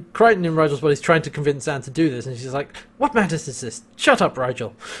Crichton in Rigel's body's trying to convince Zan to do this, and she's like, "What madness is this? Shut up,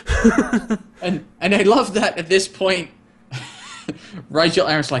 Rigel." And I love that at this point, Rigel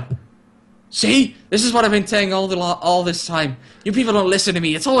Aaron's like, "See, this is what I've been saying all this time. You people don't listen to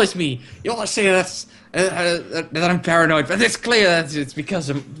me. It's always me. You always say that I'm paranoid, but it's clear that it's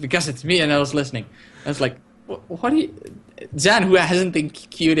because it's me." And I was listening. I was like, "What do you?" Zan, who hasn't been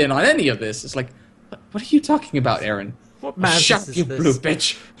cued in on any of this, is like, "What are you talking about, Aaron?" What madness Shut is you this? blue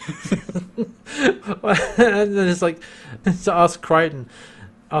bitch. And then it's like to ask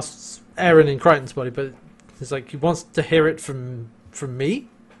Aaron in Crichton's body, but it's like he wants to hear it from me.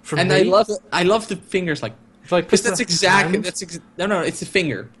 And me? I love the fingers like. It's like Because puts that's the exactly hand- no, it's the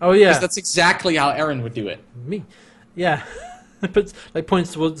finger. Oh yeah, 'Cause that's exactly how Aaron would do it. me. Yeah, puts like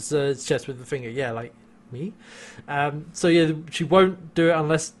points towards his chest with the finger. Yeah, like me. So yeah, she won't do it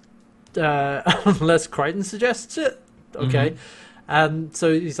unless unless Crichton suggests it. Okay.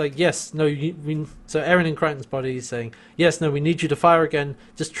 So he's like, yes, no. So Aaron in Crichton's body is saying, yes, no, we need you to fire again.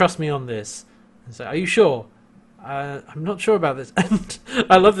 Just trust me on this. And so, are you sure? I'm not sure about this. And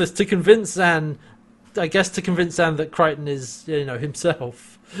I love this to convince Zan. I guess to convince Zan that Crichton is,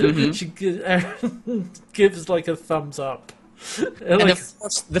 himself. Aaron gives like a thumbs up. And Like,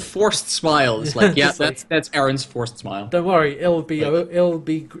 the forced smile is like, yeah, Just like- that's Aaron's forced smile. don't worry, it'll be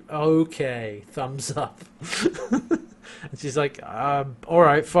okay. Thumbs up. And she's like, all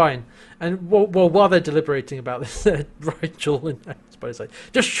right, fine. And while they're deliberating about this, Rigel and Aaron's like,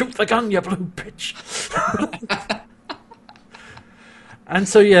 just shoot the gun, you blue bitch. And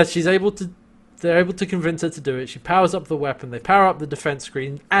so yeah, they're able to convince her to do it. She powers up the weapon. They power up the defense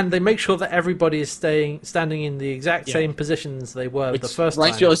screen, and they make sure that everybody is standing in the exact same positions they were the first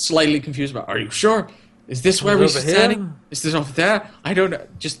time. Rigel is slightly confused about. Are you sure? Is this where we're Over here? standing? Is this over there? I don't know.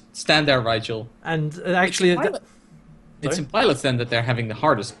 Just stand there, Rigel. And actually, It's in pilots then that they're having the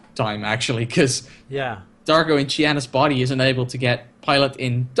hardest time actually, because yeah. Dargo in Chiana's body isn't able to get Pilot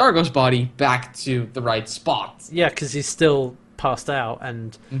in Dargo's body back to the right spot. Yeah, because he's still passed out,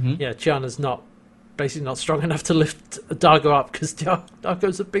 and yeah, Chiana's basically not strong enough to lift Dargo up because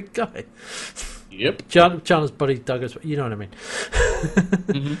Dargo's a big guy. Yep. Chiana's body, Dargo's, you know what I mean.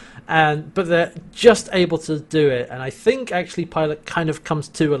 But they're just able to do it, and I think actually Pilot kind of comes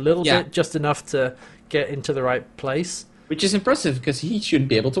to a little bit, just enough to get into the right place. Which is impressive because he shouldn't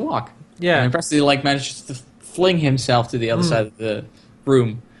be able to walk. Yeah. And impressive, he manages to fling himself to the other side of the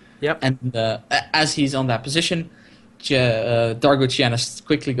room. Yep. And as he's on that position, Dargo Chiana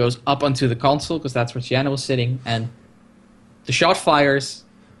quickly goes up onto the console because that's where Chiana was sitting, and the shot fires.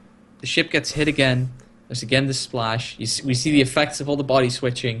 The ship gets hit again. There's again this splash. We see the effects of all the body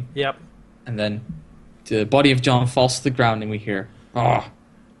switching. Yep. And then the body of John falls to the ground, and we hear, "Oh,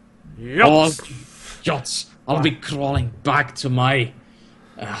 yachts! I'll be crawling back to my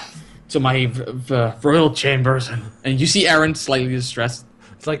royal chambers." And you see Aaron slightly distressed.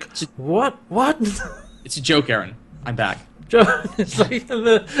 It's like, what? It's a joke, Aaron. I'm back. It's like,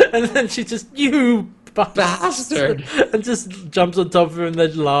 and then she just, you Bastard! and just jumps on top of her, and they're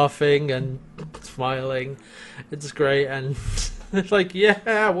laughing and smiling. It's great, and It's like,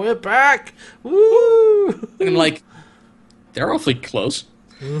 yeah, we're back. Woo! And like, they're awfully close.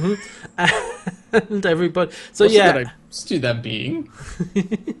 And everybody. So What's yeah. that I to them being?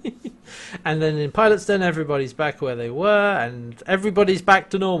 And then in Pilot's Den, everybody's back where they were, and everybody's back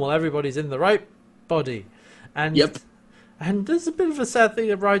to normal. Everybody's in the right body. And Yep. And there's a bit of a sad thing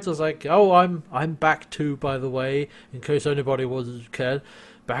that Rigel's like, oh, I'm back too, by the way, in case anybody wasn't cared,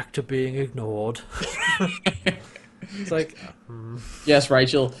 back to being ignored. It's like, Yes,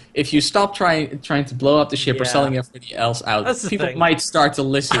 Rigel. If you stop trying to blow up the ship or Yeah. selling everybody else out, That's the people thing. might start to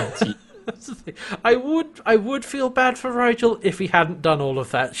listen to you. that's the thing. I would feel bad for Rigel if he hadn't done all of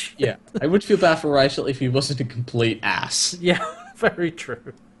that shit. Yeah, I would feel bad for Rigel if he wasn't a complete ass. Yeah, very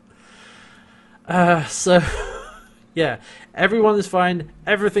true. So, yeah, everyone is fine.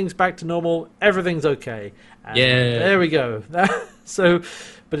 Everything's back to normal. Everything's okay. And Yeah. there we go. So,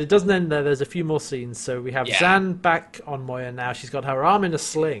 but it doesn't end there. There's a few more scenes. So we have Yeah. Zan back on Moya now. She's got her arm in a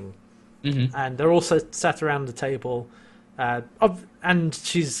sling, and they're all sat around the table. And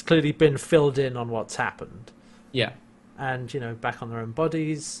she's clearly been filled in on what's happened. Yeah. And, back on their own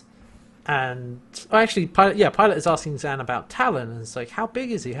bodies. And actually, Pilot is asking Zan about Talon, and it's like, how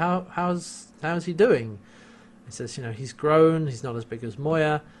big is he? How's he doing? He says, he's grown. He's not as big as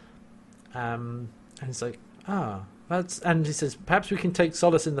Moya. And it's like, and he says, perhaps we can take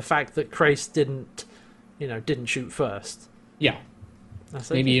solace in the fact that Krace didn't shoot first. Yeah. That's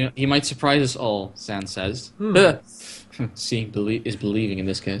like, Maybe he might surprise us all, Zan says. Seeing is believing in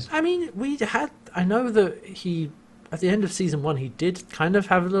this case. I mean, I know that he, at the end of season 1, he did kind of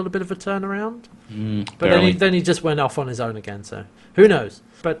have a little bit of a turnaround. But barely. then he just went off on his own again, so who knows?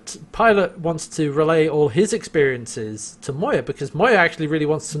 But Pilot wants to relay all his experiences to Moya, because Moya actually really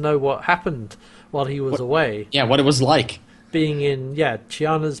wants to know what happened while he was away. Yeah, what it was like. Being in,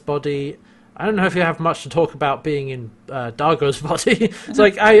 Chiana's body. I don't know if you have much to talk about being in Dargo's body. It's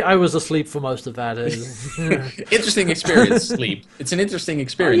like, I was asleep for most of that. Interesting experience, sleep. It's an interesting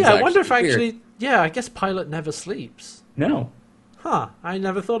experience. I wonder if Weird. I guess Pilot never sleeps. No. Huh, I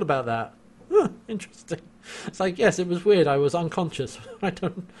never thought about that. Huh, interesting. It's like, yes, it was weird. I was unconscious. I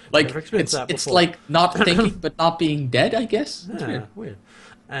don't never experienced that before. It's like not thinking but not being dead, I guess. It's Yeah, weird.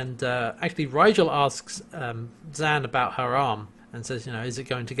 And actually, Rigel asks Zan about her arm and says, is it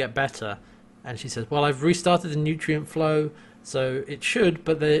going to get better? And she says, well, I've restarted the nutrient flow, so it should,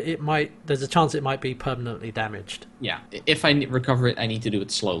 but there's a chance it might be permanently damaged. Yeah. If I recover it, I need to do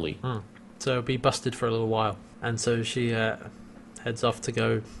it slowly. So it'll be busted for a little while. And so she heads off to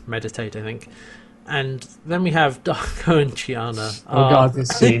go meditate, I think. And then we have Dargo and Chiana. Oh God, this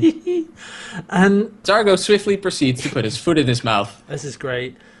scene. And Dargo swiftly proceeds to put his foot in his mouth. this is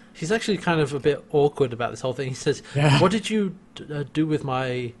great. He's actually kind of a bit awkward about this whole thing. He says, what did you do with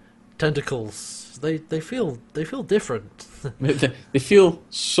my tentacles? They feel different. They feel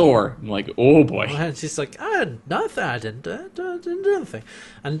sore. I'm like, oh boy. And she's like, nothing. I didn't do anything.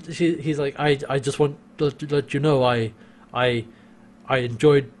 And he's like, I just want to let you know I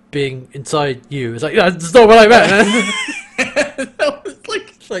enjoyed being inside you. It's like, that's not what I meant.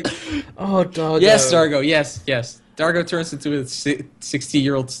 It's like, Oh, Dargo. yes, Dargo, yes. Dargo turns into a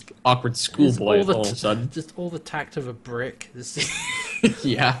 60-year-old awkward schoolboy all of a sudden. Just all the tact of a brick. It's just,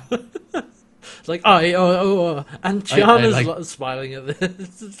 Yeah. it's like, and Chiana's like- smiling at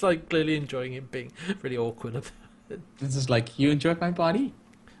this. It's like clearly enjoying it, being really awkward about it. This is like, you enjoyed my body?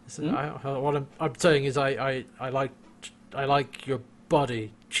 So what I'm saying is I like your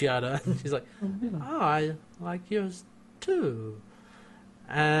body, Chiana. And she's like, I like yours too.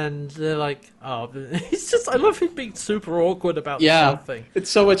 And they're like, it's just, I love him being super awkward about something. It's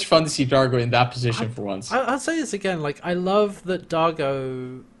so much fun to see Dargo in that position for once. I'll say this again, like, I love that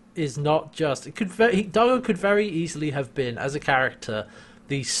Dargo is not just, Dargo could very easily have been, as a character,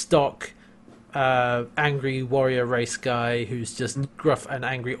 the stock angry warrior race guy who's just gruff and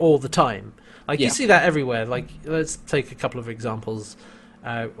angry all the time. Like, you see that everywhere. Like, let's take a couple of examples.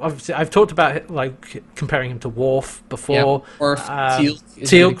 Obviously, I've talked about like comparing him to Worf before. Or Teal'c.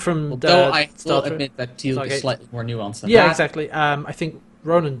 Teal'c from Though I Star will Trek. admit that Teal'c is slightly more nuanced than Yeah, that. exactly. I think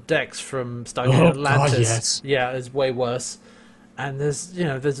Ronan Dex from Stargate Atlantis. Yeah, is way worse. And there's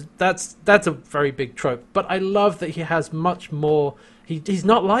that's a very big trope. But I love that he has much more. He's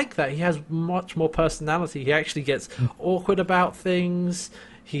not like that. He has much more personality. He actually gets awkward about things.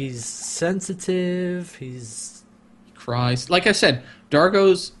 He's sensitive. He cries. Like I said,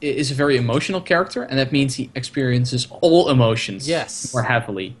 Dargo is a very emotional character, and that means he experiences all emotions more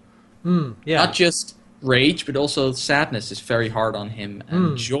heavily. Yeah. Not just rage, but also sadness is very hard on him,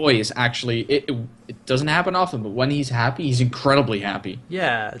 and joy is actually it doesn't happen often, but when he's happy, he's incredibly happy.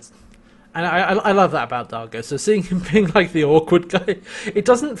 Yeah, And I love that about Dargo. So seeing him being like the awkward guy, it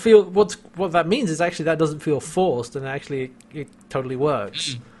doesn't feel what that means is actually that doesn't feel forced, and actually it totally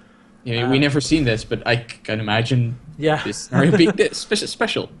works. Yeah, we never seen this, but I can imagine Yeah. this scenario being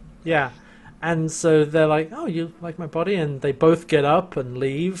special. Yeah. And so they're like, "Oh, you like my body?" And they both get up and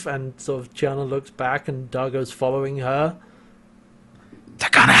leave, and sort of Chiana looks back, and Dargo's following her. They're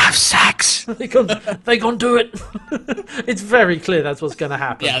gonna have sex. they gonna do it. It's very clear that's what's gonna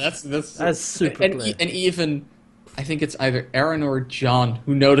happen. Yeah, that's super and, clear. And even, I think it's either Aaron or John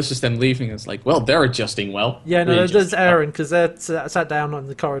who notices them leaving. It's like, well, they're adjusting well. Yeah, no, Really there's adjusting Aaron because they're sat down on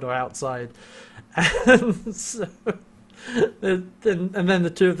the corridor outside, and so, and then the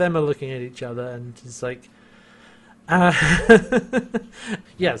two of them are looking at each other, and it's like,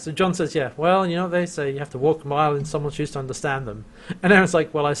 yeah. So John says, "Yeah, well, you know what they say, you have to walk a mile in someone's shoes to understand them." And Aaron's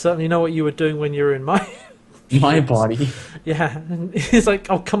like, "Well, I certainly know what you were doing when you were in my My body." yeah." And he's like,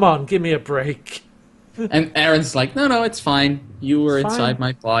 "Oh, come on, give me a break." And Aaron's like, no, it's fine. You were It's fine. inside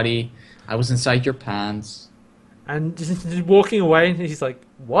my body. I was inside your pants. And just walking away, and he's like,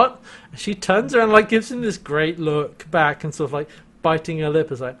 "What?" And she turns around, like, gives him this great look back, and sort of like biting her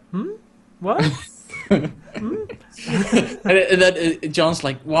lip, is like, what?" And then John's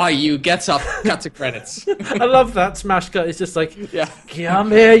like, why? You gets up, cut to credits. I love that smash cut. It's just like, Yeah.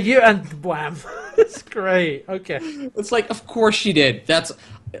 "Come here, you," and wham. It's great. Okay. It's like, of course she did. That's...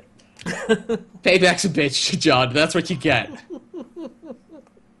 Payback's a bitch, John. That's what you get.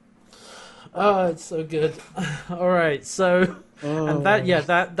 Oh, it's so good. All right, so and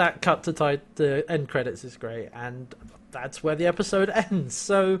that cut to the end credits is great, and that's where the episode ends.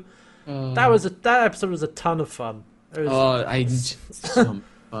 So that episode was a ton of fun. It was, So much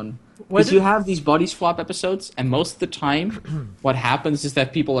fun. Where Because you have these body swap episodes, and most of the time, what happens is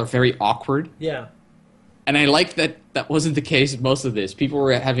that people are very awkward. yeah, And I like that that wasn't the case in most of this. People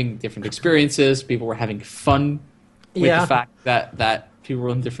were having different experiences. People were having fun with Yeah. the fact that people were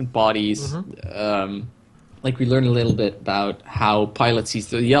in different bodies. Like we learned a little bit about how Pilot sees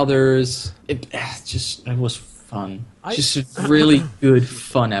the others. It was fun. Just a really good,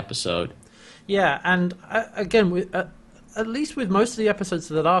 fun episode. yeah, and again, at least with most of the episodes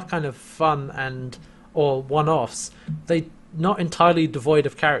that are kind of fun or one-offs, they not entirely devoid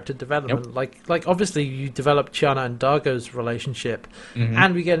of character development. Nope. Like obviously you develop Chiana and Dargo's relationship,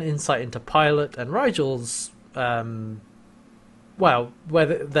 and we get an insight into Pilot and Rigel's, where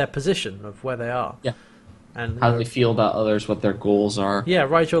their position of where they are. Yeah. And How they feel about others, what their goals are. yeah,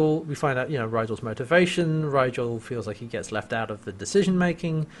 Rigel, we find out, Rigel's motivation. Rigel feels like he gets left out of the decision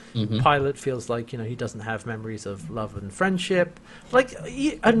making. Pilot feels like, he doesn't have memories of love and friendship. Like,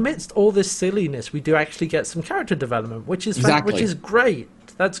 amidst all this silliness, we do actually get some character development, which is Exactly. which is great.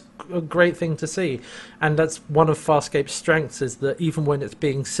 That's a great thing to see. And that's one of Farscape's strengths, is that even when it's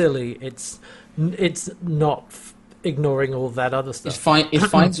being silly, it's not ignoring all that other stuff. It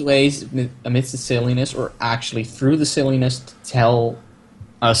finds ways amidst the silliness, or actually through the silliness, to tell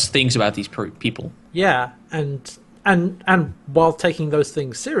us things about these people. Yeah, and while taking those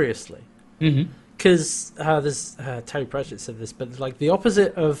things seriously, because there's Terry Pratchett said this, but like the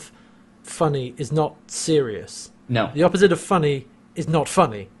opposite of funny is not serious. No. The opposite of funny is not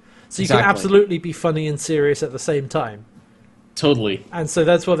funny. So you can Exactly. absolutely be funny and serious at the same time. Totally. And so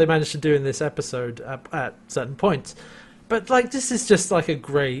that's what they managed to do in this episode at certain points. But like this is just like a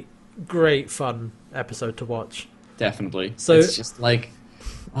great, great fun episode to watch. Definitely. So- it's just like...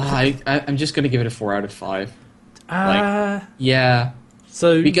 I'm just going to give it a 4 out of 5. Yeah.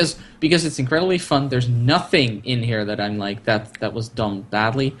 So Because it's incredibly fun. There's nothing in here that I'm like, that was done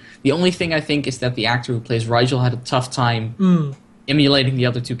badly. The only thing I think is that the actor who plays Rigel had a tough time emulating the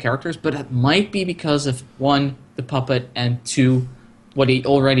other two characters, but it might be because of, one, the puppet, and two, what he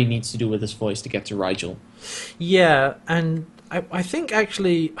already needs to do with his voice to get to Rigel. yeah, and I think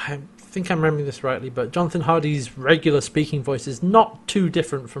actually, I think I'm remembering this rightly, but Jonathan Hardy's regular speaking voice is not too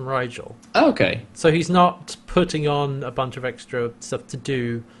different from Rigel. Okay. So he's not putting on a bunch of extra stuff to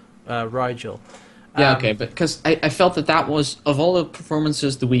do Rigel. Yeah, okay, but because I felt that was, of all the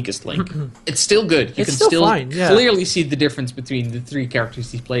performances, the weakest link. It's still good. You It's can still fine, yeah. clearly see the difference between the three characters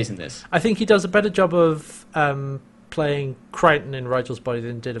he plays in this. I think he does a better job of playing Crichton in Rigel's body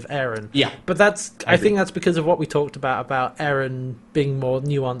than he did of Aaron. Yeah. But I agree. think that's because of what we talked about Aaron being more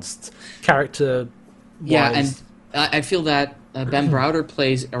nuanced character. Yeah, and I feel that Ben Browder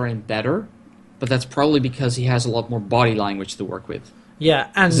plays Aaron better, but that's probably because he has a lot more body language to work with. yeah,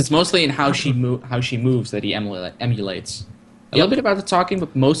 and 'Cause it's mostly in how she moves that he emulates. A little bit about the talking,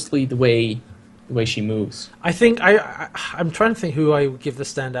 but mostly the way she moves. I think I'm trying to think who I would give the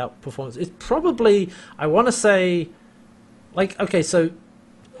standout performance. It's probably, I want to say, like, okay, so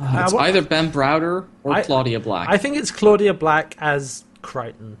It's either Ben Browder or Claudia Black. I think it's Claudia Black as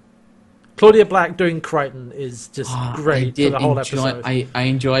Crichton. Claudia Black doing Crichton is just great for the whole episode. I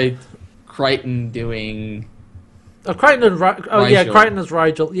enjoyed Crichton doing... Crichton and Rigel. Crichton as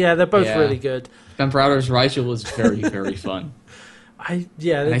Rigel. Yeah, they're both really good. Ben Browder's Rigel was very, very fun. I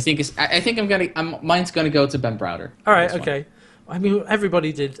think mine's gonna go to Ben Browder. All right, okay. I mean,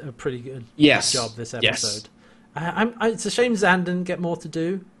 everybody did a pretty good job this episode. It's a shame Zan didn't get more to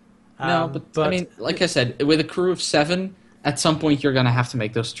do. No, but I mean, like I said, with a crew of 7, at some point you're gonna have to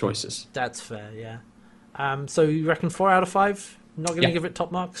make those choices. That's fair, yeah. So you reckon 4 out of 5? Not gonna give it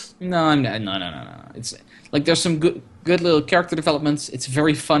top marks? No. It's like there's some good little character developments. It's a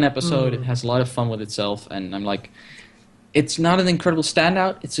very fun episode. It has a lot of fun with itself, and I'm like, it's not an incredible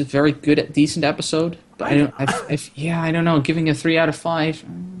standout. It's a very good, decent episode. But I don't know. Giving a 3 out of 5.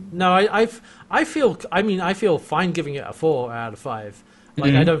 No, I feel fine giving it a 4 out of 5.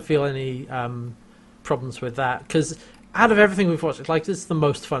 Like I don't feel any problems with that because out of everything we've watched, like this is the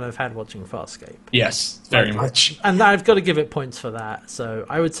most fun I've had watching Farscape. Yes, very much. And I've got to give it points for that. So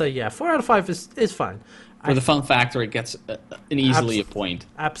I would say 4 out of 5 is fine. For the fun factor, it gets easily a point.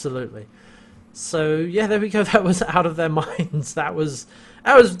 Absolutely. So yeah, there we go. That was Out of Their Minds. That was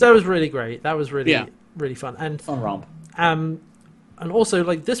really great. That was really fun and fun romp. And also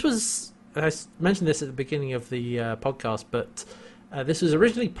like this was, I mentioned this at the beginning of the podcast, but this was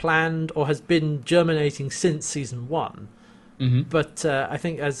originally planned or has been germinating since season 1. Mm-hmm. But I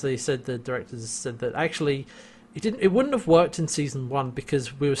think, as they said, the directors said that actually it wouldn't have worked in season 1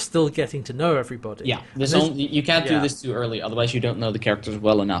 because we were still getting to know everybody. Yeah, you can't do this too early, otherwise you don't know the characters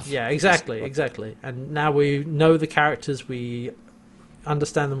well enough. Yeah, exactly. And now we know the characters, we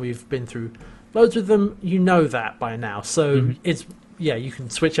understand them, we've been through loads with them. You know that by now, so it's you can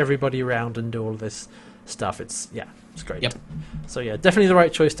switch everybody around and do all this stuff. It's great. Yep. So definitely the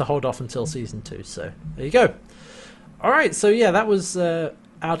right choice to hold off until season 2. So there you go. All right, so that was Out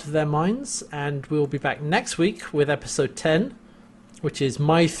of Their Minds, and we'll be back next week with episode 10, which is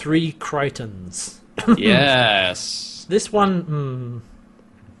My 3 Crichtons. Yes. This one,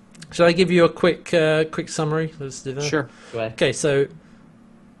 shall I give you a quick summary? Let's do that. Sure. Go ahead. Okay, so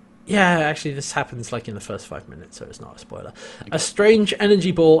actually this happens like in the first 5 minutes, so it's not a spoiler. Okay. A strange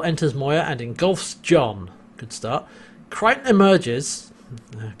energy ball enters Moya and engulfs John. Good start. Crichton emerges.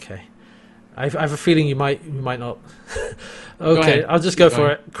 Okay. I have a feeling you might not. Okay, I'll just go for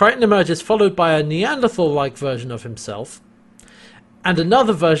it. Crichton emerges, followed by a Neanderthal-like version of himself, and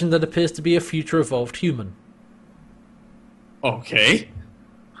another version that appears to be a future evolved human. Okay.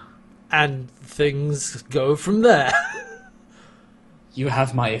 And things go from there. You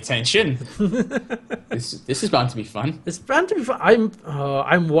have my attention. This is bound to be fun. It's bound to be fun.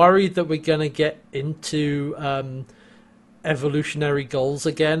 I'm worried that we're gonna get into evolutionary goals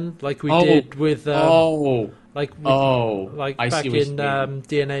again, like we did with back in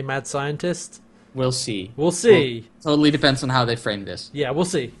DNA Mad Scientist. We'll see. We'll see. Well, totally depends on how they frame this. Yeah, we'll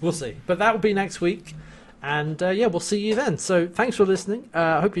see. But that will be next week, and we'll see you then. So thanks for listening.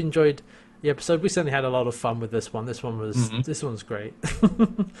 I hope you enjoyed the episode. We certainly had a lot of fun with this one. This one's great.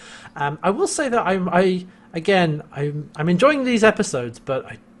 I will say that I'm enjoying these episodes, but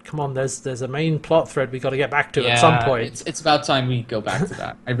come on, there's a main plot thread we got to get back to at some point. It's about time we go back to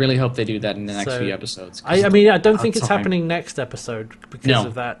that. I really hope they do that in the next few episodes. I don't think it's happening next episode because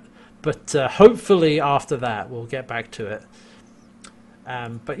of that, but hopefully after that we'll get back to it.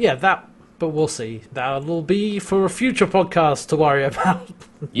 But we'll see. That'll be for a future podcast to worry about.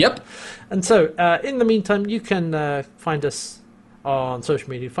 Yep. And so, in the meantime, you can find us on social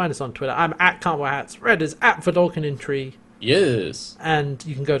media. Find us on Twitter. I'm at Can't Wear Hats. Red is at Vidalkintree. Yes. And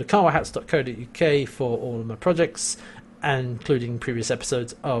you can go to can'twearhats.co.uk for all of my projects, including previous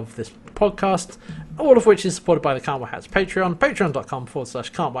episodes of this podcast, all of which is supported by the Can't Wear Hats Patreon,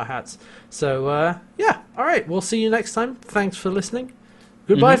 patreon.com/can'twearhats. So, all right, we'll see you next time. Thanks for listening.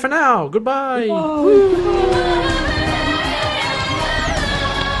 Goodbye for now. Goodbye.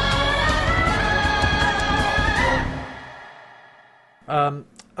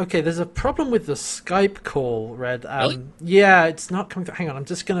 Okay, there's a problem with the Skype call, Red. Really? Yeah, it's not coming through. Hang on, I'm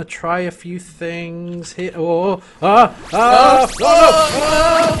just going to try a few things here.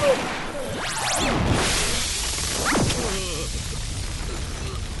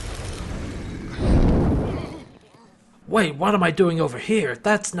 Wait, what am I doing over here?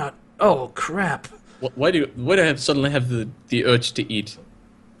 That's not... Oh, crap. Why do I suddenly have the urge to eat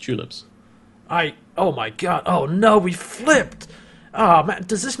tulips? Oh my god. Oh no, we flipped. Oh man,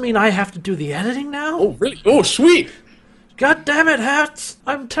 does this mean I have to do the editing now? Oh, really? Oh, sweet. God damn it, Hats.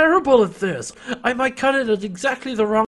 I'm terrible at this. I might cut it at exactly the wrong